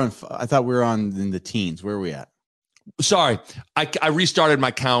 we're on? I thought we were on in the teens. Where are we at? Sorry, I restarted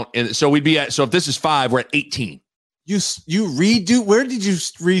my count, and so we'd be at. So if this is 5, we're at 18. You redo? Where did you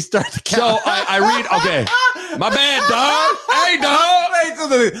restart the count? So I read. Okay, my bad, dog. Hey, dog. Wait, so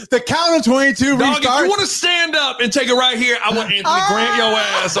the count of 22 dog, restarts. if you want to stand up and take it right here, I want Anthony Grant your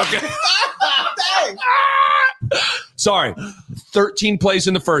ass. Okay. Sorry, 13 plays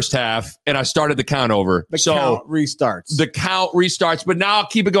in the first half, and I started the count over. The count restarts. But now I'll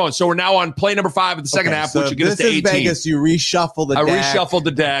keep it going. So we're now on play number 5 of the second half, which will get us to 18. Vegas, you reshuffle the deck. I reshuffled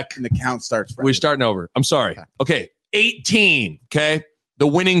the deck. And the count starts. We're starting over. I'm sorry. Okay, 18. Okay, the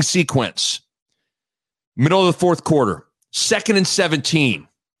winning sequence. Middle of the fourth quarter. 2nd and 17.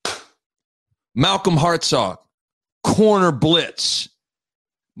 Malcolm Hartzog. Corner blitz.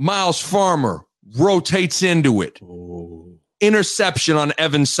 Miles Farmer rotates into it. Ooh. Interception on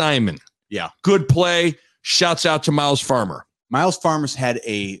Evan Simon. Yeah. Good play. Shouts out to Miles Farmer. Miles Farmer's had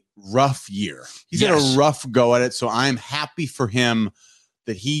a rough year. He's had a rough go at it. So I'm happy for him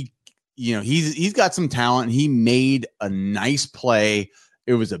that he's got some talent. He made a nice play.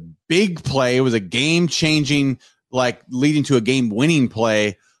 It was a big play. It was a game-changing, like leading to a game-winning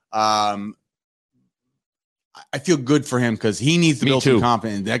play. I feel good for him because he needs to build some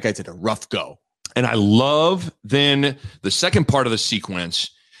confidence. That guy's had a rough go. And I love then the second part of the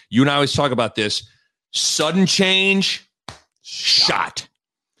sequence. You and I always talk about this. Sudden change, shot.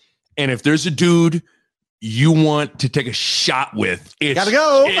 And if there's a dude you want to take a shot with, gotta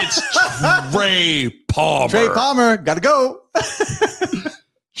go. It's Trey Palmer. Trey Palmer, gotta go.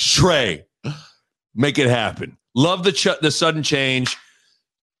 Trey, make it happen. Love the sudden change.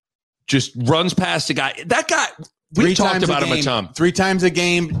 Just runs past the guy. That guy, we talked about him a ton. 3 times a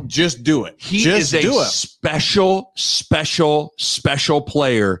game, just do it. He is a special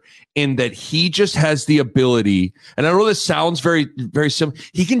player in that he just has the ability, and I know this sounds very, very simple.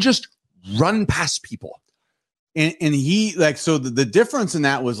 He can just run past people. And he so the difference in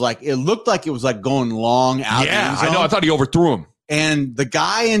that was like it looked like it was like going long out. Yeah, I know. I thought he overthrew him. And the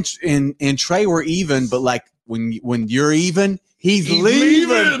guy and Trey were even, but like when you're even, he's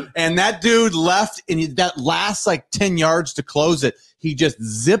leaving. And that dude left, and that last like 10 yards to close it, he just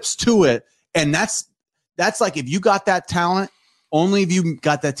zips to it. And that's like if you got that talent, only if you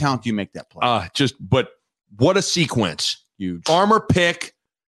got that talent do you make that play. But what a sequence. Huge. Farmer pick,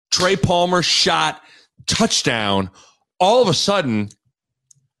 Trey Palmer shot, touchdown. All of a sudden,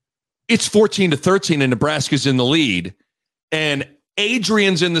 it's 14-13 and Nebraska's in the lead. And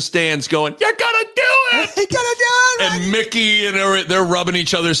Adrian's in the stands going, "You're gonna do it! You're gonna do it!" And Mickey and they're rubbing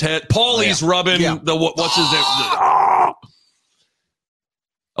each other's head. Paulie's rubbing what's his name?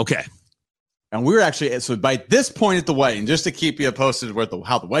 Okay. And we were actually by this point at the wedding, just to keep you posted with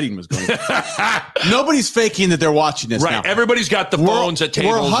how the wedding was going. Nobody's faking that they're watching this now. Everybody's got the phones at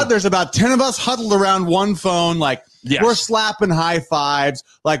tables. There's about 10 of us huddled around one phone. Like we're slapping high fives.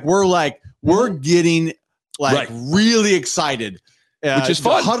 Like we're getting really excited, which is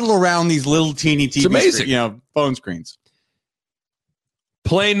fun. Huddle around these little teeny TV, amazing. Phone screens.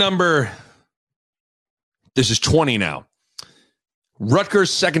 Play number. This is 20 now.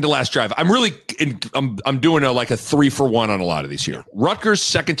 Rutgers second to last drive. I'm doing a 3-for-1 on a lot of these here. Rutgers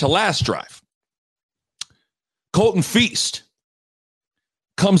second to last drive. Colton Feast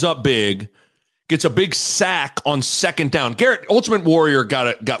comes up big, gets a big sack on second down. Garrett, Ultimate Warrior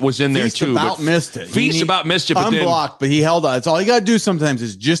was in there Feast too. Missed it. Feast about missed it, but unblocked, but he held on. That's all you got to do sometimes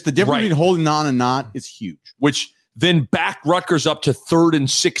is just the difference between holding on and not is huge. Which then back Rutgers up to 3rd and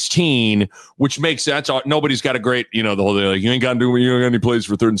 16, which makes sense. Nobody's got a great, the whole thing, like, you ain't got any plays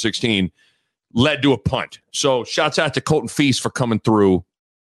for 3rd and 16. Led to a punt. So shouts out to Colton Feast for coming through.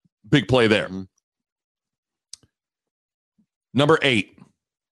 Big play there. Mm-hmm. Number 8.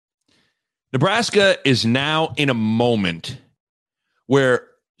 Nebraska is now in a moment where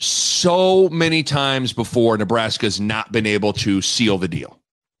so many times before Nebraska's not been able to seal the deal.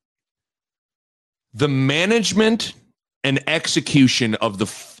 The management and execution of the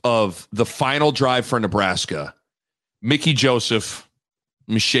final drive for Nebraska, Mickey Joseph,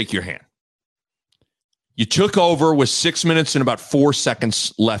 let me shake your hand. You took over with 6 minutes and about 4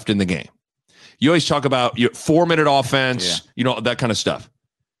 seconds left in the game. You always talk about 4-minute offense, that kind of stuff.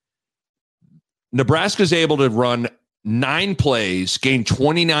 Nebraska's able to run 9 plays, gain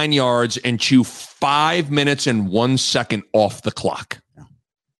 29 yards, and chew 5 minutes and 1 second off the clock.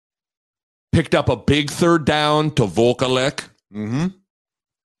 Picked up a big 3rd down to Volkalek. Mm-hmm.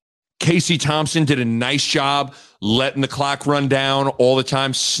 Casey Thompson did a nice job letting the clock run down all the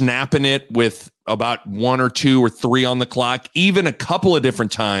time, snapping it with about 1 or 2 or 3 on the clock. Even a couple of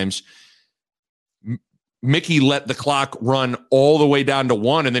different times, Mickey let the clock run all the way down to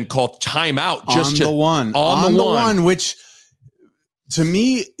 1 and then called timeout on the one, which to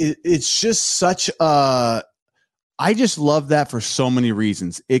me, it's just such a, I just love that for so many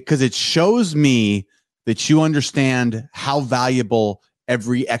reasons. Because it shows me that you understand how valuable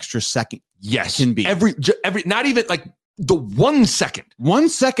every extra second can be. Every, not even like the 1 second. 1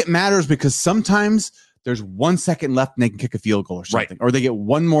 second matters because sometimes there's 1 second left and they can kick a field goal or something, or they get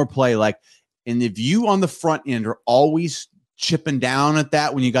one more play. And if you on the front end are always chipping down at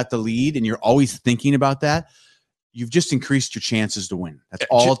that when you got the lead and you're always thinking about that, you've just increased your chances to win. That's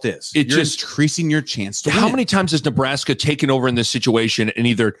all it is. You're just increasing your chance to win. How many times has Nebraska taken over in this situation and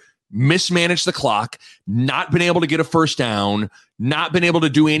either mismanaged the clock, not been able to get a first down, not been able to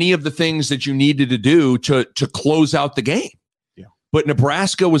do any of the things that you needed to do to close out the game? Yeah. But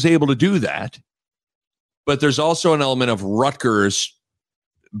Nebraska was able to do that. But there's also an element of Rutgers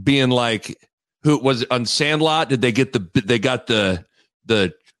being like, who was it on Sandlot? Did they get the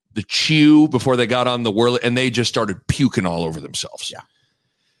chew before they got on the whirl, and they just started puking all over themselves. Yeah.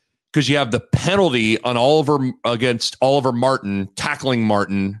 Because you have the penalty on against Oliver Martin, tackling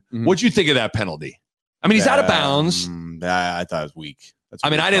Martin. Mm-hmm. What'd you think of that penalty? I mean, he's out of bounds. I thought it was weak. I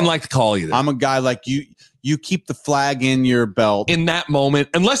didn't like the call either. I'm a guy like you. You keep the flag in your belt. In that moment,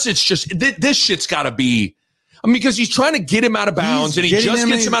 unless it's just, this shit's got to be, because he's trying to get him out of bounds, and he just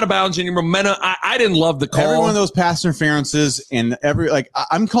gets him out of bounds, and your momentum. I didn't love the call. Every one of those pass interferences, and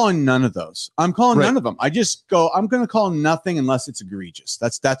I'm calling none of those. I'm calling none of them. I just go, I'm going to call nothing unless it's egregious.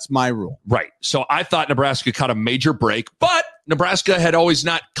 That's my rule. Right. So I thought Nebraska caught a major break, but Nebraska had always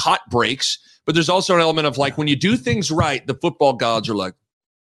not caught breaks. But there's also an element of when you do things right, the football gods are like,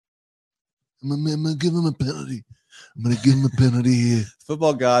 I'm going to give him a penalty. I'm going to give him a penalty here.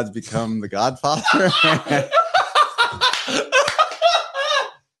 Football gods become the Godfather.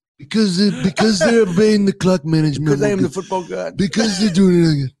 Because they're obeying the clock management. Because I am the football god. Because they're doing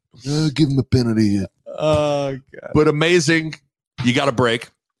it again. I'll give them a penalty here. Oh, God. But amazing. You got a break.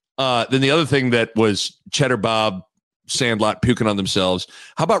 Then the other thing that was Cheddar Bob, Sandlot puking on themselves.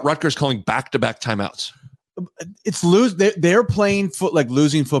 How about Rutgers calling back-to-back timeouts? It's they're playing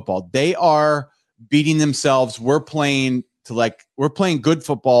losing football. They are beating themselves. We're playing good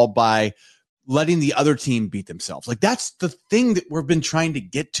football by letting the other team beat themselves. That's the thing that we've been trying to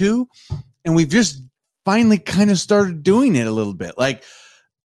get to. And we've just finally kind of started doing it a little bit.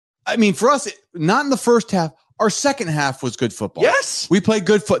 For us, not in the first half, our second half was good football. Yes. We played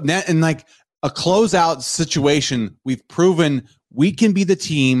good football. And a closeout situation, we've proven we can be the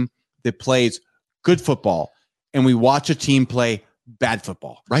team that plays good football, and we watch a team play bad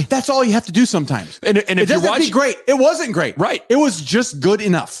football. Right. That's all you have to do sometimes. And if it doesn't be great. It wasn't great. Right. It was just good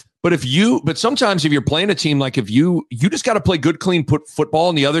enough. But sometimes if you're playing a team, if you just got to play good, clean football,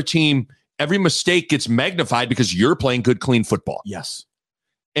 and the other team, every mistake gets magnified because you're playing good, clean football. Yes.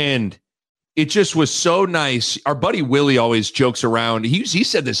 And it just was so nice. Our buddy Willie always jokes around. He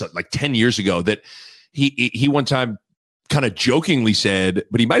said this 10 years ago that he one time kind of jokingly said,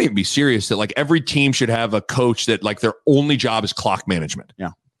 but he might even be serious, that every team should have a coach that their only job is clock management. Yeah.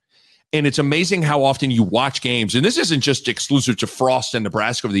 And it's amazing how often you watch games, and this isn't just exclusive to Frost and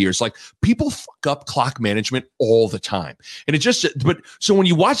Nebraska over the years. Like, people fuck up clock management all the time. And so when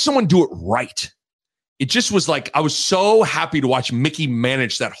you watch someone do it right, it just was like, I was so happy to watch Mickey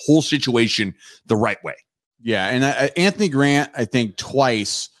manage that whole situation the right way. Yeah. And Anthony Grant, I think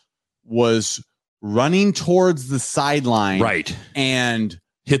twice was running towards the sideline. Right. And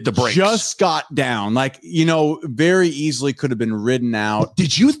hit the brakes. Just got down. Like, very easily could have been ridden out.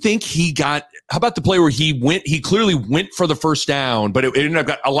 Did you think how about the play where he clearly went for the first down, but it ended up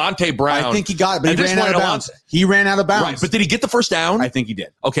got Alante Brown. I think he got it, but he ran out of bounds. He ran out of bounds. Right, but did he get the first down? I think he did.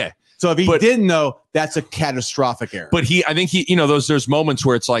 Okay. So if he didn't, though, that's a catastrophic error. But I think there's moments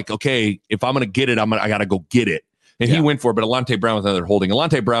where it's like, okay, if I'm going to get it, I got to go get it. And he went for it, but Alante Brown with another holding.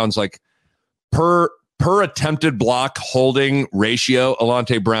 Alante Brown's like, per attempted block holding ratio,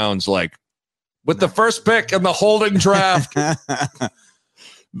 Alante Brown's like, with the first pick in the holding draft,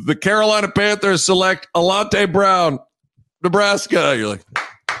 the Carolina Panthers select Alante Brown, Nebraska. You're like,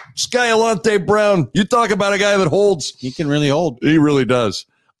 this guy Alante Brown, you talk about a guy that holds. He can really hold. He really does.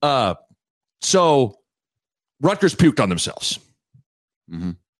 So Rutgers puked on themselves.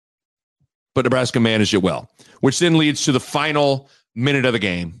 Mm-hmm. But Nebraska managed it well, which then leads to the final minute of the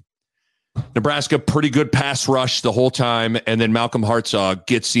game. Nebraska, pretty good pass rush the whole time, and then Malcolm Hartzog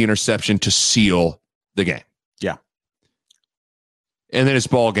gets the interception to seal the game. Yeah. And then it's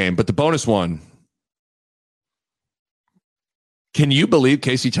ball game. But the bonus one, can you believe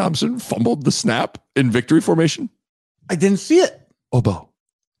Casey Thompson fumbled the snap in victory formation? I didn't see it. Obo.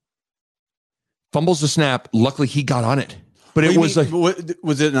 Fumbles the snap. Luckily, he got on it. But it was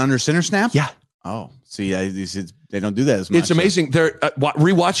was it an under center snap? Yeah. Oh, see, they don't do that as much. It's amazing. They're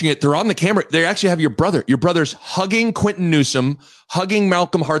rewatching it. They're on the camera. They actually have your brother. Your brother's hugging Quentin Newsome, hugging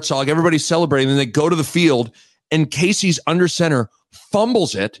Malcolm Hartzog. Everybody's celebrating. Then they go to the field, and Casey's under center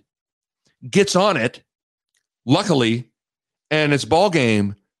fumbles it, gets on it, luckily, and it's ball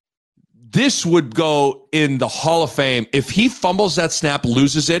game. This would go in the Hall of Fame. If he fumbles that snap,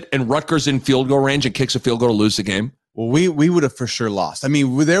 loses it, and Rutgers in field goal range and kicks a field goal to lose the game. Well, we would have for sure lost. I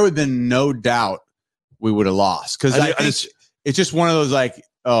mean, there would have been no doubt we would have lost because it's just one of those like,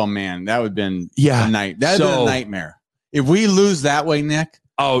 oh man, that would have been a night. That would have been a nightmare if we lose that way, Nick.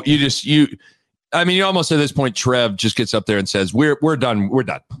 Oh, you almost at this point, Trev just gets up there and says, "We're done. We're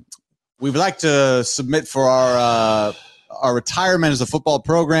done." We would like to submit for our retirement as a football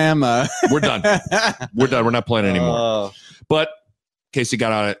program. We're done. We're done. We're not playing anymore. But Casey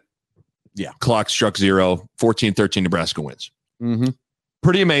got on it. Yeah. Clock struck 0, 14-13, Nebraska wins. Mm-hmm.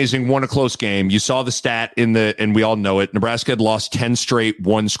 Pretty amazing. Won a close game. You saw the stat and we all know it. Nebraska had lost 10 straight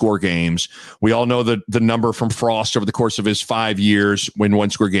one-score games. We all know the number from Frost over the course of his 5 years when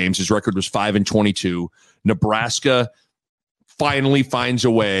one-score games. His record was 5-22. Nebraska finally finds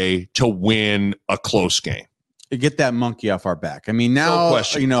a way to win a close game. To get that monkey off our back. I mean, now,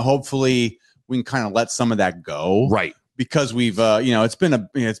 hopefully we can kind of let some of that go. Right. Because we've, it's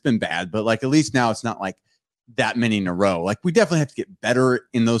been bad, but like at least now it's not like that many in a row. Like we definitely have to get better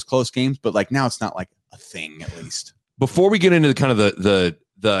in those close games, but like now it's not like a thing at least. Before we get into the kind of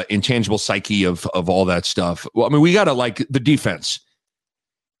the intangible psyche of all that stuff, well, I mean, we got to like the defense.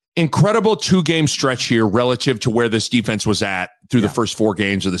 Incredible 2-game stretch here relative to where this defense was at through the first 4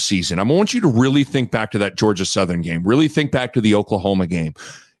 games of the season. I want you to really think back to that Georgia Southern game. Really think back to the Oklahoma game.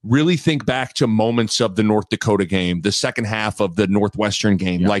 Really think back to moments of the North Dakota game, the second half of the Northwestern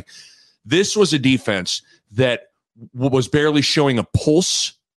game. Yeah. Like this was a defense that was barely showing a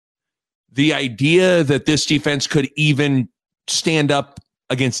pulse. The idea that this defense could even stand up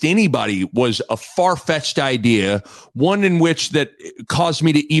against anybody was a far-fetched idea, one in which that caused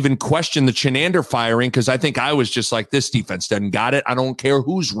me to even question the Chinander firing because I think I was just like, this defense doesn't got it. I don't care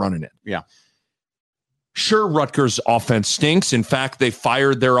who's running it. Yeah. Sure, Rutgers' offense stinks. In fact, they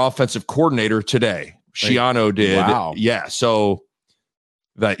fired their offensive coordinator today. Schiano did. Wow. Yeah. So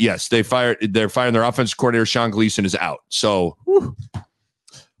they're firing their offensive coordinator. Sean Gleason is out. So,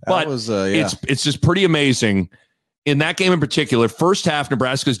 it's just pretty amazing. In that game in particular, first half,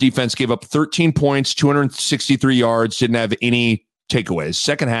 Nebraska's defense gave up 13 points, 263 yards, didn't have any takeaways.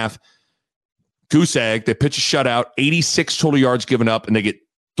 Second half, goose egg, they pitch a shutout, 86 total yards given up, and they get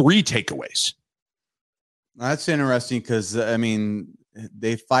 3 takeaways. That's interesting because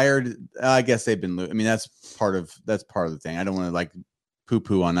they fired. I guess they've been. That's part of the thing. I don't want to like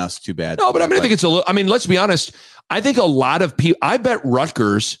poo-poo on us too bad. No, but I think it's a little. Let's be honest. I think a lot of people. I bet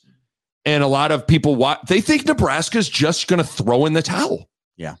Rutgers and a lot of people they think Nebraska's just going to throw in the towel.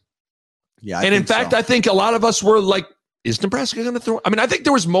 Yeah. And in fact, I think a lot of us were like, "Is Nebraska going to throw?" I think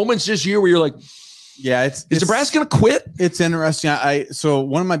there was moments this year where you're like, Yeah, is Nebraska going to quit? It's interesting. So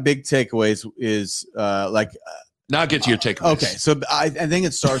one of my big takeaways is now I'll get to your takeaways. Okay, so I think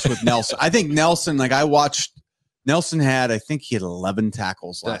it starts with Nelson. I think Nelson, I watched Nelson he had 11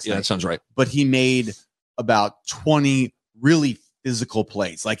 tackles last night. That sounds right. But he made about 20 really physical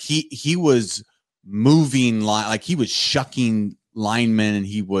plays. Like he was moving he was shucking linemen, and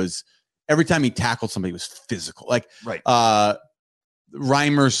he was every time he tackled somebody, he was physical.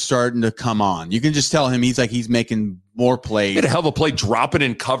 Reimer's starting to come on. You can just tell him he's making more plays. He had a hell of a play dropping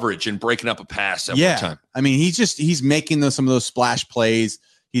in coverage and breaking up a pass at one time. I mean, he's making some of those splash plays.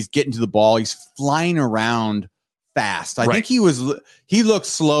 He's getting to the ball. He's flying around fast. I think he looked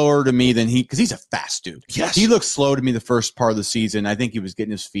slower to me because he's a fast dude. Yes. He looked slow to me the first part of the season. I think he was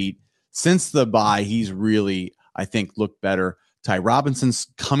getting his feet. Since the bye, he's really, I think, looked better. Ty Robinson's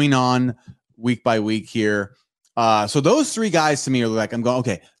coming on week by week here. So those three guys to me are I'm going,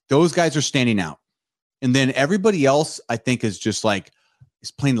 okay, those guys are standing out. And then everybody else, I think, is just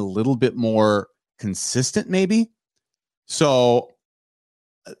is playing a little bit more consistent, maybe. So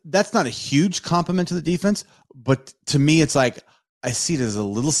that's not a huge compliment to the defense, but to me, it's I see it as a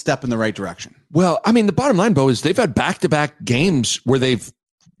little step in the right direction. Well, I mean, the bottom line, Bo, is they've had back-to-back games where they've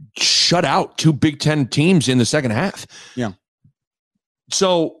shut out two Big Ten teams in the second half. Yeah.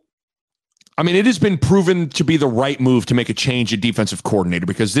 So, I mean, it has been proven to be the right move to make a change at defensive coordinator,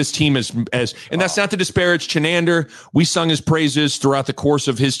 because this team and that's not to disparage Chinander. We sung his praises throughout the course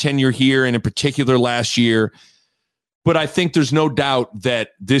of his tenure here, and in particular last year. But I think there's no doubt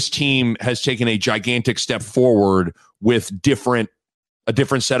that this team has taken a gigantic step forward with a different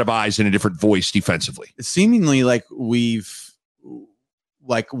set of eyes and a different voice defensively. Seemingly we've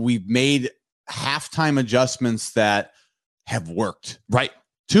made halftime adjustments that have worked. Right.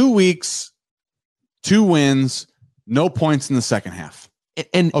 2 weeks, 2 wins, no points in the second half.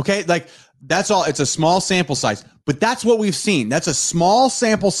 And okay, that's all. It's a small sample size, but that's what we've seen. That's a small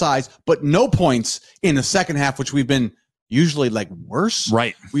sample size, but no points in the second half, which we've been usually worse.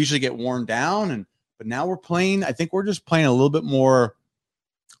 Right. We usually get worn down, but now we're playing. I think we're just playing a little bit more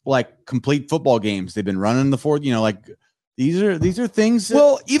complete football games. They've been running the fourth. These are things.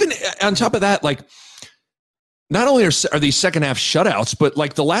 Even on top of that, not only are these second half shutouts,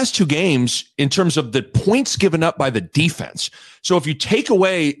 but the last two games in terms of the points given up by the defense. So if you take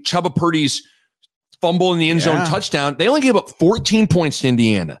away Chubba Purdy's fumble in the end zone touchdown, they only gave up 14 points to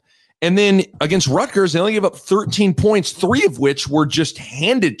Indiana. And then against Rutgers, they only gave up 13 points, 3 of which were just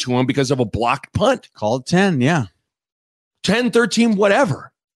handed to them because of a blocked punt. Called 10, yeah. 10, 13,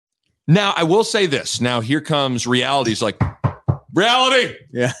 whatever. Now, I will say this. Now, here comes reality. It's reality.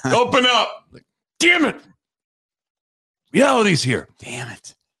 Yeah. Open up. Damn it. Reality's here. Damn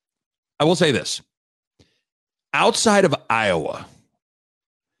it. I will say this. Outside of Iowa,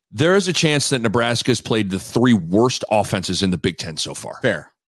 there is a chance that Nebraska has played the 3 worst offenses in the Big Ten so far.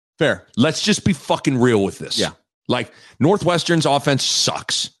 Fair. Let's just be fucking real with this. Yeah. Northwestern's offense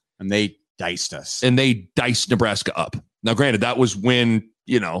sucks. And they diced us. And they diced Nebraska up. Now, granted, that was when,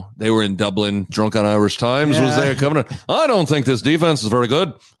 they were in Dublin. Drunk on Irish Times was there coming in. I don't think this defense is very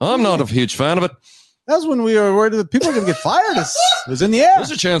good. I'm not a huge fan of it. That's when we were worried that people are going to get fired. It was in the air.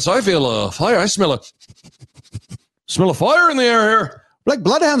 There's a chance I feel a fire. I smell a fire in the air here. Like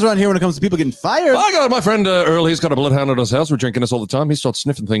bloodhounds around here when it comes to people getting fired. I got my friend Earl. He's got a bloodhound at his house. We're drinking this all the time. He starts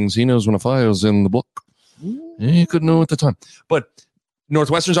sniffing things. He knows when a fire's in the book. He couldn't know at the time. But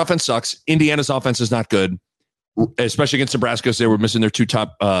Northwestern's offense sucks. Indiana's offense is not good, especially against Nebraska, because they were missing their 2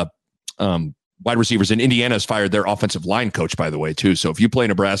 top wide receivers. And Indiana's fired their offensive line coach, by the way, too. So if you play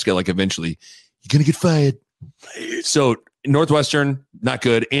Nebraska, eventually you're going to get fired. So Northwestern, not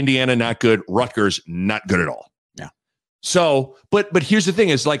good. Indiana, not good. Rutgers, not good at all. Yeah. So, but here's the thing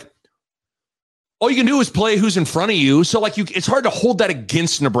is all you can do is play who's in front of you. So it's hard to hold that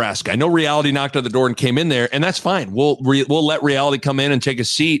against Nebraska. I know reality knocked on the door and came in there, and that's fine. We'll let reality come in and take a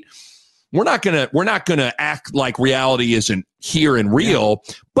seat. We're not gonna act like reality isn't here and real,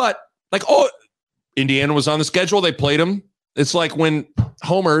 but Indiana was on the schedule. They played them. It's like when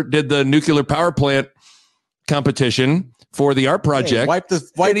Homer did the nuclear power plant competition for the art project. Wipe the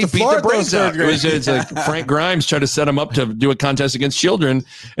beat the brains out. It's like Frank Grimes tried to set him up to do a contest against children,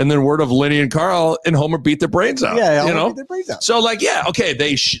 and then word of Lenny and Carl, and Homer beat their brains out. Yeah, beat their brains out. So okay,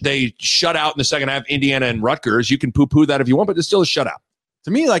 they shut out in the second half Indiana and Rutgers. You can poo-poo that if you want, but it's still a shutout.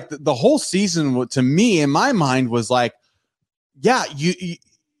 To me, the whole season, to me, in my mind, was you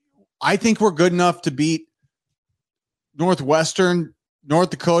I think we're good enough to beat Northwestern, North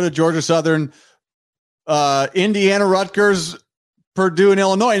Dakota, Georgia Southern, Indiana, Rutgers, Purdue and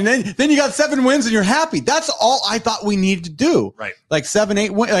Illinois, and then you got 7 wins and you're happy. That's all I thought we needed to do. Right. Like 7, 8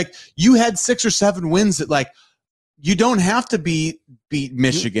 wins. Like you had 6 or 7 wins that like you don't have to beat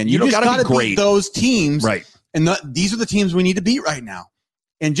Michigan. You just got to beat those teams. Right. And these are the teams we need to beat right now.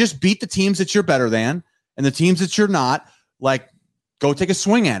 And just beat the teams that you're better than and the teams that you're not. Like go take a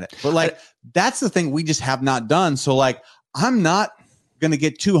swing at it. But like that's the thing we just have not done. So like I'm not going to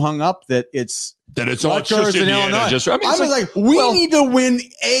get too hung up that it's all just in Illinois. We need to win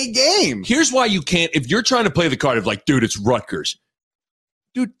a game. Here's why you can't. If you're trying to play the card of like, dude, it's Rutgers.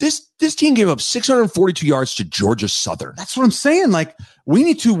 Dude, this team gave up 642 yards to Georgia Southern. That's what I'm saying. Like, we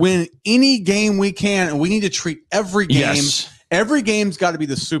need to win any game we can, and we need to treat every game. Yes. Every game's got to be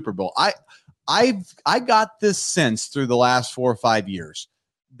the Super Bowl. I got this sense through the last 4 or 5 years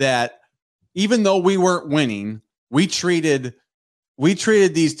that even though we weren't winning, we treated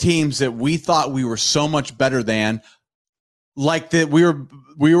these teams that we thought we were so much better than, like that we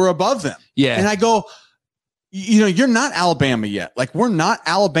were above them. Yeah. And I go, you're not Alabama yet. Like we're not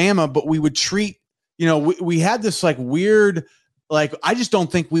Alabama, but we would treat, we had this like weird, like, I just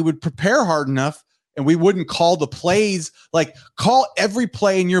don't think we would prepare hard enough and we wouldn't call the plays, like call every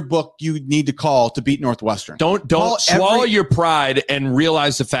play in your book you need to call to beat Northwestern. Don't swallow your pride and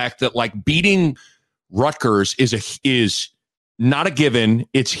realize the fact that like beating Rutgers is not a given.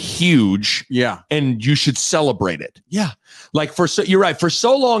 It's huge. Yeah. And you should celebrate it. Yeah. Like you're right. For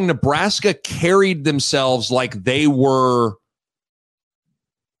so long, Nebraska carried themselves like they were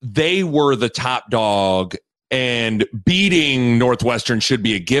the top dog and beating Northwestern should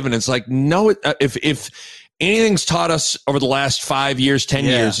be a given. It's like, no, if anything's taught us over the last 5 years, 10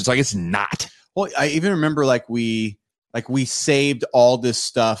 years, it's like, it's not. Well, I even remember like we saved all this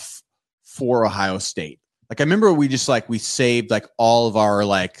stuff for Ohio State. Like I remember we saved like all of our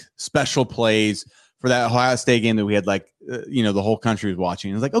like special plays for that Ohio State game that we had like, the whole country was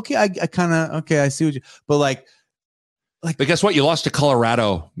watching. It was like, okay, I see what you, but but guess what? You lost to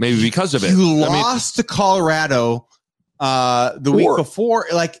Colorado maybe because of it. You lost to Colorado the week before.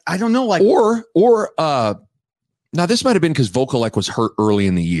 Like, I don't know, like, now this might've been because Vokalek was hurt early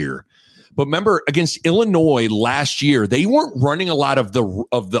in the year, but remember against Illinois last year, they weren't running a lot of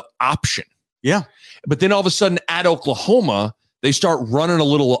the option. Yeah. But then all of a sudden at Oklahoma, they start running a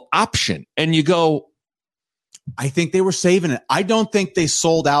little option and you go, I think they were saving it. I don't think they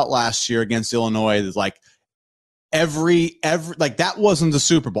sold out last year against Illinois. It's like every like that wasn't the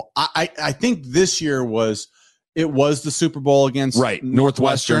Super Bowl. I think this year was the Super Bowl against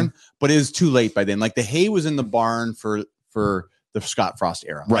Northwestern, but it was too late by then. Like the hay was in the barn for the Scott Frost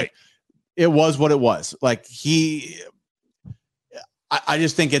era. Right. Like, it was what it was. Like I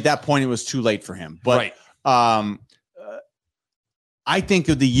just think at that point it was too late for him. But I think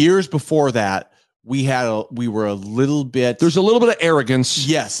of the years before that, we were a little bit. There's a little bit of arrogance.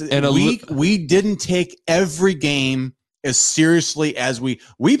 Yes, and we didn't take every game as seriously as we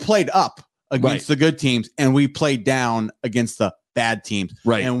played up against the good teams and we played down against the bad teams.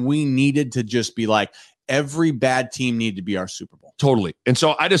 Right, and we needed to just be like every bad team needed to be our Super Bowl. Totally, and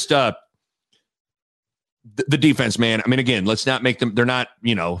so I just. The defense, man. I mean, again, let's not make them. They're not,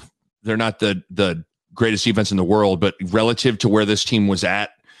 they're not the greatest defense in the world, but relative to where this team was at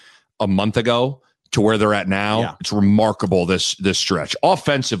a month ago to where they're at now, it's remarkable. This stretch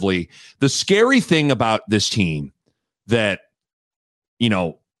offensively, the scary thing about this team that,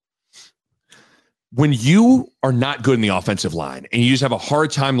 when you are not good in the offensive line and you just have a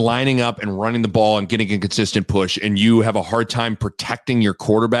hard time lining up and running the ball and getting a consistent push, and you have a hard time protecting your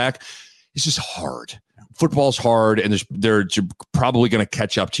quarterback, it's just hard. Football's hard, and they're probably going to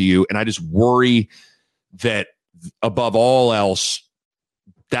catch up to you. And I just worry that above all else,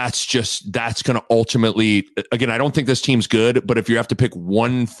 that's going to ultimately, again, I don't think this team's good, but if you have to pick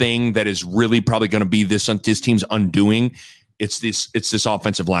one thing that is really probably going to be this team's undoing, it's this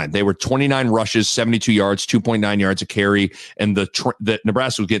offensive line. They were 29 rushes, 72 yards, 2.9 yards a carry, and that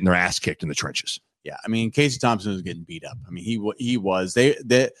Nebraska was getting their ass kicked in the trenches. Yeah, I mean, Casey Thompson was getting beat up. I mean, he was.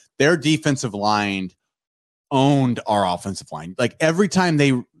 Their defensive line owned our offensive line. Like every time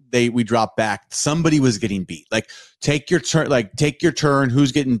we dropped back, somebody was getting beat. Like take your turn.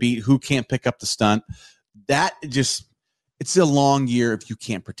 Who's getting beat? Who can't pick up the stunt? It's a long year if you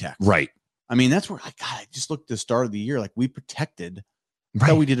can't protect. Right. I mean, that's where I just looked at the start of the year. Like we protected. I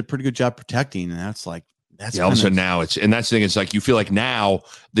thought we did a pretty good job protecting, and that's all of a sudden now and that's the thing. It's like you feel like now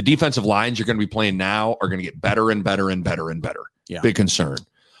the defensive lines you're going to be playing now are going to get better and better and better and better. Yeah. Big concern.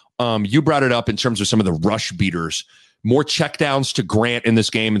 You brought it up in terms of some of the rush beaters, more checkdowns to Grant in this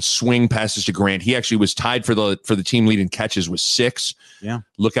game and swing passes to Grant. He actually was tied for the team lead in catches with 6. Yeah.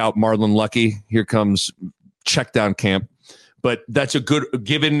 Look out, Marlon Lucky. Here comes checkdown camp. But that's a good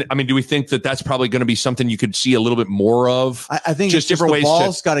given. I mean, do we think that that's probably going to be something you could see a little bit more of? I think just different ways. The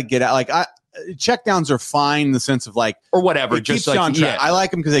ball's got to get out. Like checkdowns are fine in the sense of like or whatever. Just like on track. I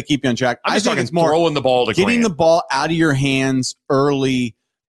like them because they keep you on track. I think it's more throwing the ball to getting Grant. the ball out of your hands early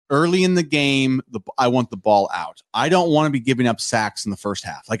in the game. I want the ball out. I don't want to be giving up sacks in the first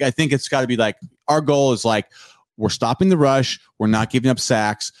half. Like I think it's got to be like our goal is like we're stopping the rush. We're not giving up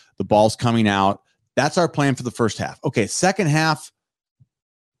sacks. The ball's coming out. That's our plan for the first half. Okay, second half,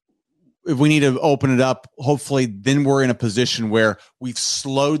 if we need to open it up, hopefully then we're in a position where we've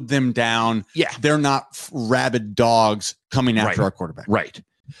slowed them down. Yeah. They're not rabid dogs coming after our quarterback. Right.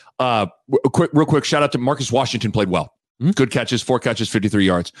 Real quick, shout out to Marcus Washington, played well. Mm-hmm. Good catches, 4 catches, 53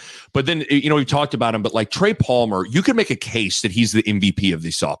 yards. But then, we've talked about him, but like Trey Palmer, you could make a case that he's the MVP of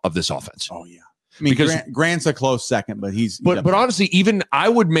this offense. Oh, yeah. I mean, Grant's a close second, but but honestly, even I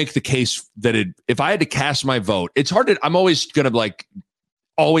would make the case that if I had to cast my vote, it's hard I'm always going to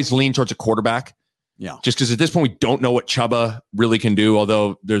always lean towards a quarterback. Yeah. Just because at this point, we don't know what Chuba really can do.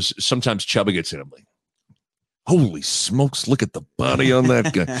 Although there's sometimes Chuba gets in. I'm like, holy smokes, look at the body on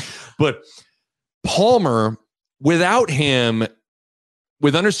that guy. But Palmer, without him,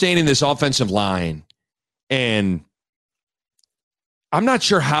 with understanding this offensive line, and I'm not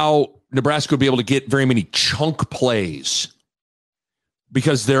sure how Nebraska would be able to get very many chunk plays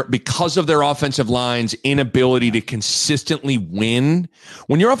because of their offensive line's inability to consistently win.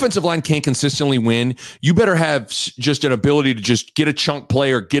 When your offensive line can't consistently win, you better have just an ability to just get a chunk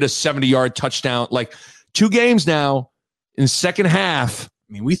play or get a 70-yard touchdown. Like 2 games now in the second half.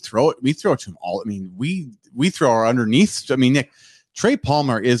 I mean, we throw it to them all. I mean, we throw our underneath. I mean, Nick, Trey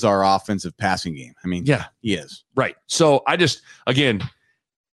Palmer is our offensive passing game. I mean, yeah, he is. Right. So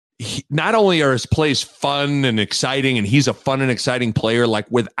not only are his plays fun and exciting, and he's a fun and exciting player,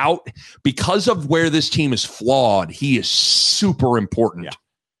 because of where this team is flawed, he is super important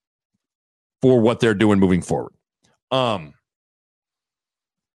for what they're doing moving forward.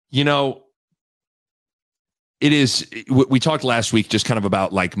 It is, we talked last week just kind of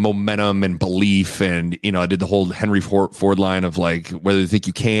about like momentum and belief. And, I did the whole Henry Ford line of like, whether you think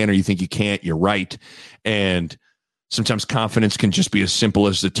you can or you think you can't, you're right. And sometimes confidence can just be as simple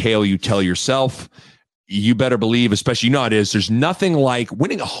as the tale you tell yourself. You better believe, especially, it is, there's nothing like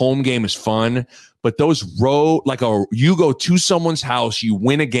winning a home game is fun, but those you go to someone's house, you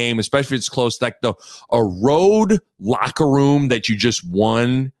win a game, especially if it's close, like a road locker room that you just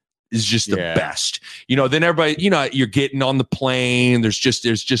won is just the best. Then everybody, you're getting on the plane. There's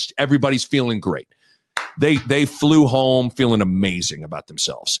just everybody's feeling great. They flew home feeling amazing about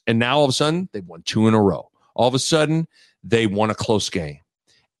themselves. And now all of a sudden they've won 2 in a row. All of a sudden, they won a close game.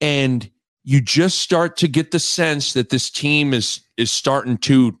 And you just start to get the sense that this team is starting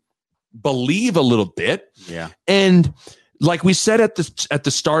to believe a little bit. Yeah. And like we said at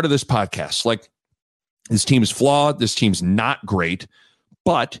the start of this podcast, like this team is flawed. This team's not great.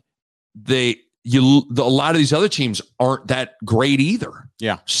 But a lot of these other teams aren't that great either.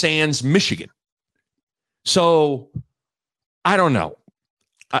 Yeah. Sans Michigan. So I don't know.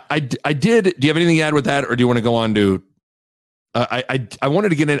 I did. Do you have anything to add with that, or do you want to go on to? I wanted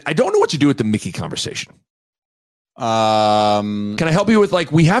to get in. I don't know what to do with the Mickey conversation. Can I help you with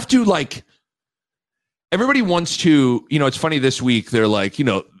we have to everybody wants to. It's funny this week. They're like,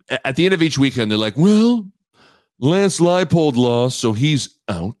 at the end of each weekend, they're like, well, Lance Leipold lost, so he's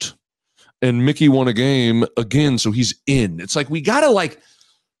out, and Mickey won a game again, so he's in. It's like we gotta let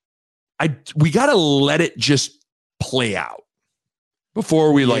it just play out.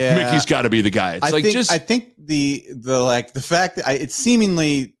 Before we Mickey's got to be the guy. I think the fact that it's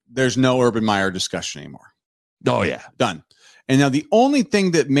seemingly there's no Urban Meyer discussion anymore. Oh yeah, done. And now the only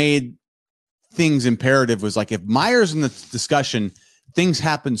thing that made things imperative was if Meyer's in the discussion, things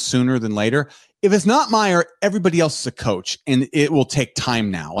happen sooner than later. If it's not Meyer, everybody else is a coach, and it will take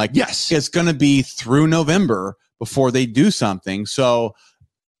time now. Yes, it's going to be through November before they do something. So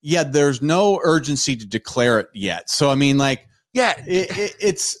yeah, there's no urgency to declare it yet. So I mean, yeah,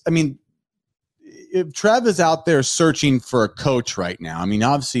 it's. I mean, if Trev is out there searching for a coach right now, I mean,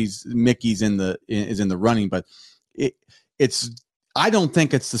 obviously Mickey's in the running, but it's. I don't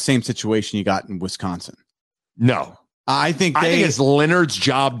think it's the same situation you got in Wisconsin. No, I think it's Leonard's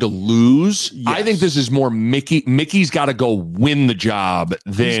job to lose. Yes. I think this is more Mickey. Mickey's got to go win the job.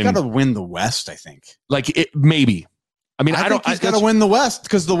 He's got to win the West. I think. Maybe. I mean, I think he's got to win the West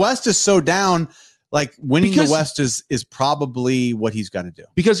because the West is so down. Like winning the West is probably what he's got to do.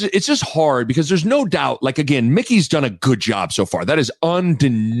 Because it's just hard, because there's no doubt, like, again, Mickey's done a good job so far. That is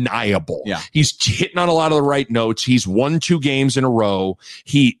undeniable. Yeah. He's hitting on a lot of the right notes. He's won 2 games in a row.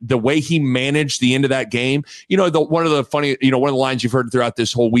 The way he managed the end of that game, one of the lines you've heard throughout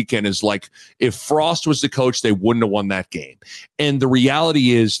this whole weekend is like, if Frost was the coach, they wouldn't have won that game. And the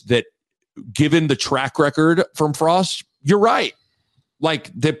reality is that given the track record from Frost, you're right.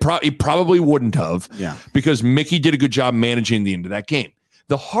 Like, he probably wouldn't have, because Mickey did a good job managing the end of that game.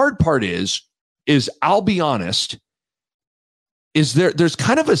 The hard part is I'll be honest, there's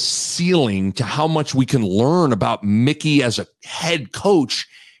kind of a ceiling to how much we can learn about Mickey as a head coach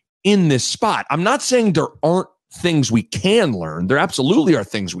in this spot. I'm not saying there aren't things we can learn. There absolutely are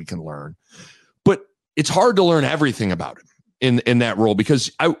things we can learn, but it's hard to learn everything about him in that role, because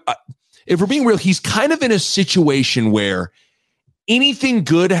if we're being real, he's kind of in a situation where anything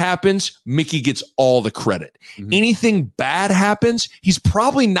good happens, Mickey gets all the credit. Mm-hmm. Anything bad happens, he's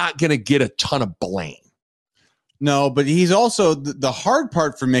probably not going to get a ton of blame. No, but he's also, the hard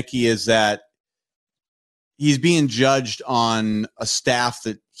part for Mickey is that he's being judged on a staff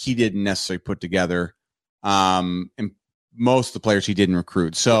that he didn't necessarily put together. And most of the players he didn't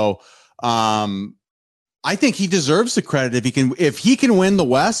recruit. So I think he deserves the credit if he can win the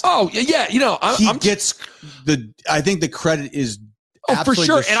West. Oh yeah. I think the credit is, for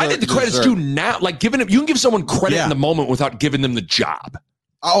sure. And I think the credit's due now. Like, you can give someone credit in the moment without giving them the job.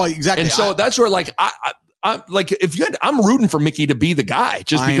 Oh, exactly. And so that's where, like, I'm like, I'm rooting for Mickey to be the guy,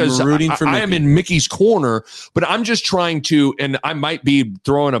 just because I am in Mickey's corner, but I'm just trying to, and I might be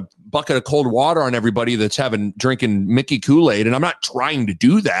throwing a bucket of cold water on everybody that's drinking Mickey Kool-Aid. And I'm not trying to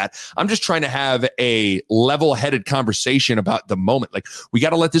do that. I'm just trying to have a level-headed conversation about the moment. Like, we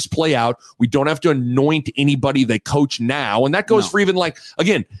got to let this play out. We don't have to anoint anybody they coach now. And that goes for even, like,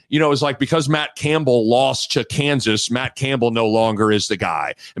 again, it's like, because Matt Campbell lost to Kansas, Matt Campbell no longer is the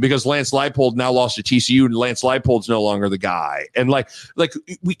guy. And because Lance Leipold now lost to TCU, and Lance Leipold's no longer the guy. And like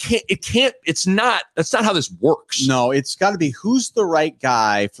that's not how this works. No, it's got to be, who's the right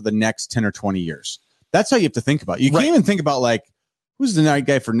guy for the next 10 or 20 years. That's how you have to think about it. You can't even think about, like, who's the right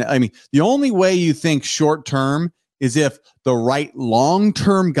guy for, the only way you think short term is if the right long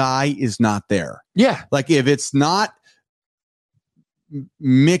term guy is not there. Yeah. Like, if it's not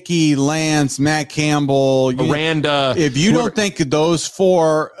Mickey, Lance, Matt Campbell, Miranda, if you don't think those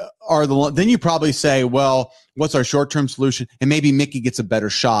 4 are then you probably say, well, what's our short term solution? And maybe Mickey gets a better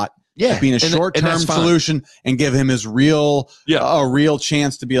shot. Yeah, being a short-term solution and give him his a real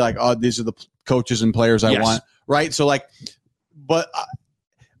chance to be like, oh, these are the coaches and players I want, right? So, like, but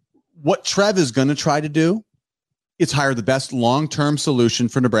what Trev is going to try to do is hire the best long-term solution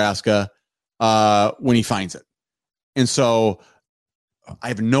for Nebraska when he finds it. And so, I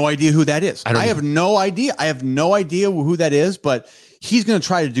have no idea who that is. I have no idea. I have no idea who that is, but he's going to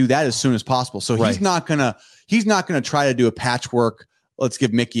try to do that as soon as possible. So he's not going to try to do a patchwork. Let's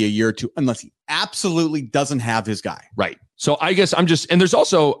give Mickey a year or 2, unless he absolutely doesn't have his guy. Right. So I guess and there's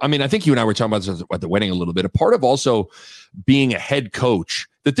also, I think you and I were talking about this at the wedding a little bit. A part of also being a head coach,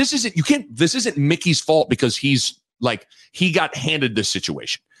 that this isn't Mickey's fault, because he got handed this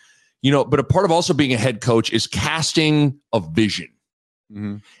situation, but a part of also being a head coach is casting a vision.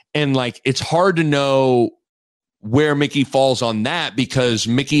 Mm-hmm. And, like, it's hard to know where Mickey falls on that, because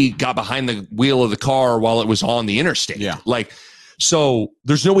Mickey got behind the wheel of the car while it was on the interstate. Yeah. Like, so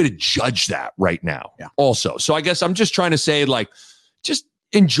there's no way to judge that right now. Yeah. Also. So I guess I'm just trying to say, like, just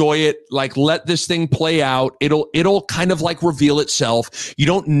enjoy it. Like, let this thing play out. It'll kind of, like, reveal itself. You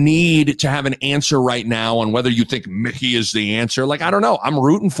don't need to have an answer right now on whether you think Mickey is the answer. Like, I don't know. I'm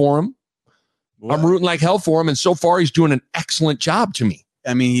rooting for him. What? I'm rooting like hell for him. And so far he's doing an excellent job to me.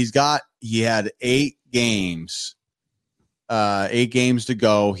 He had 8 games, 8 games to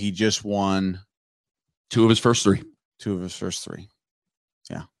go. He just won 2 of his first 3.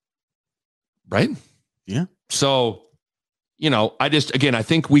 Yeah. Right? Yeah. So, I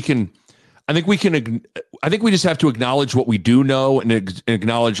think we just have to acknowledge what we do know and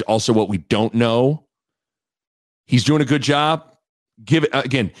acknowledge also what we don't know. He's doing a good job.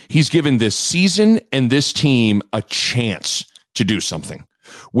 He's given this season and this team a chance to do something,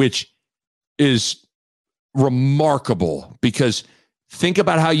 which is remarkable, because think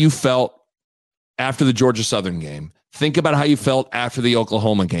about how you felt after the Georgia Southern game. Think about how you felt after the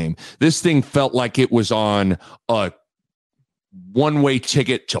Oklahoma game. This thing felt like it was on a one-way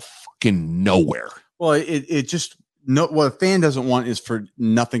ticket to fucking nowhere. Well, it just, what a fan doesn't want is for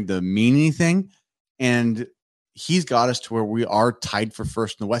nothing to mean anything. And he's got us to where we are tied for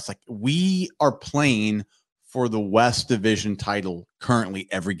first in the West. Like, we are playing for the West Division title currently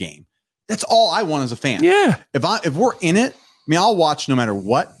every game. That's all I want as a fan. Yeah. If we're in it, I mean, I'll watch no matter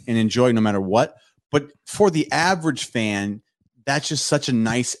what and enjoy no matter what. But for the average fan, that's just such a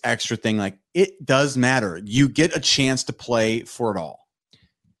nice extra thing. Like, it does matter. You get a chance to play for it all.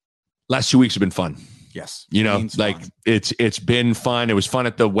 Last 2 weeks have been fun. Yes. You know, like fun. It's been fun. It was fun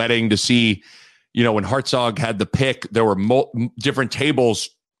at the wedding to see, you know, when Hartzog had the pick, there were different tables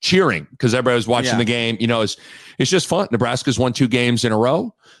cheering because everybody was watching the game. You know, it's just fun. Nebraska's won 2 games in a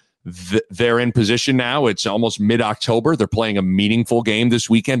row. They're in position now. It's almost mid-October. They're playing a meaningful game this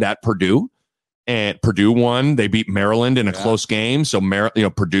weekend at Purdue. And Purdue won. They beat Maryland in a close game. So,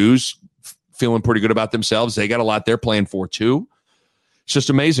 Purdue's feeling pretty good about themselves. They got a lot they're playing for, too. It's just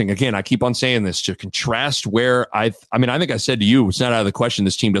amazing. Again, I keep on saying this to contrast where I think I said to you, it's not out of the question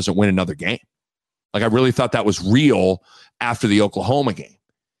this team doesn't win another game. Like, I really thought that was real after the Oklahoma game.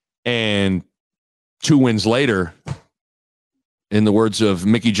 And 2 wins later, in the words of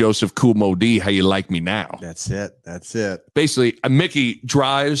Mickey Joseph, Cool Mo D, how you like me now? That's it. Basically, Mickey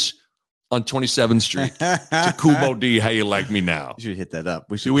drives on 27th Street to Cool Mo D, how you like me now? You should hit that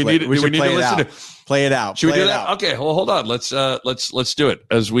up. We should play it out. Play it out. Should we do that? Okay, well, hold on. Let's do it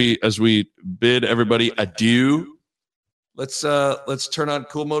as we bid everybody adieu. Let's turn on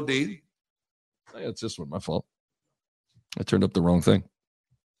Cool Mo D. Hey, it's this one. My fault. I turned up the wrong thing.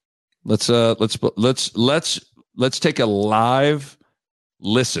 Let's take a live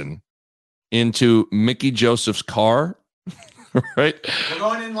listen into Mickey Joseph's car. Right? We're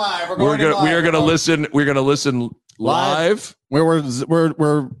going in live. We are going to listen. We're going to listen live.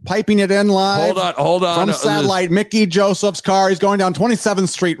 We're piping it in live. Hold on. From satellite, Mickey Joseph's car. He's going down 27th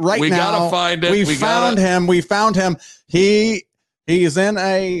Street now. We gotta find it. We found him. He's in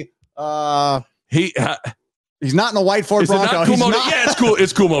a he's not in a white Ford Bronco. Yeah, it's cool.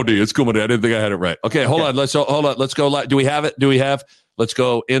 It's Cool Mo D. It's Cool Mo D. I didn't think I had it right. Okay, hold on. Let's go live. Do we have it? Let's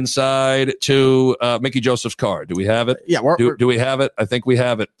go inside to Mickey Joseph's car. Do we have it? Yeah. Do we have it? I think we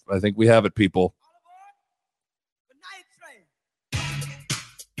have it. People.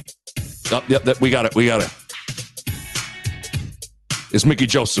 Oh, yep, we got it. It's Mickey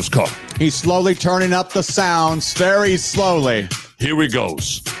Joseph's car. He's slowly turning up the sounds, very slowly. Here he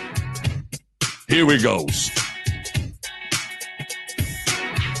goes.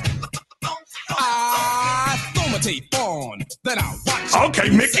 Okay,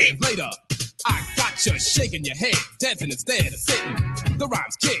 Mickey. Later, I got you shaking your head, dancing instead of sitting. The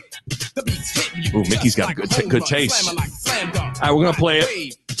rhymes kick, the beats hitting you. Ooh, Mickey's got good taste. All right, we're gonna play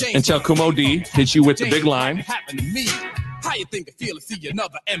it until Kumo D hits you with the big line. How you think it feel to see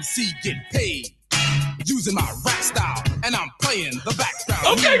another MC get paid? Using my rap style, and I'm playing the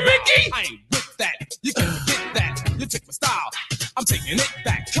background. Okay, Mickey. I ain't with that. You can get that. You took my style. I'm taking it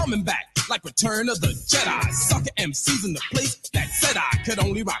back, coming back like Return of the Jedi. Sucker MCs in the place that said I could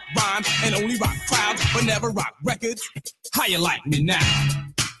only rock rhyme and only rock crowds, but never rock records. How you like me now?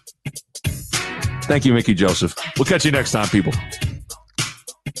 Thank you, Mickey Joseph. We'll catch you next time, people.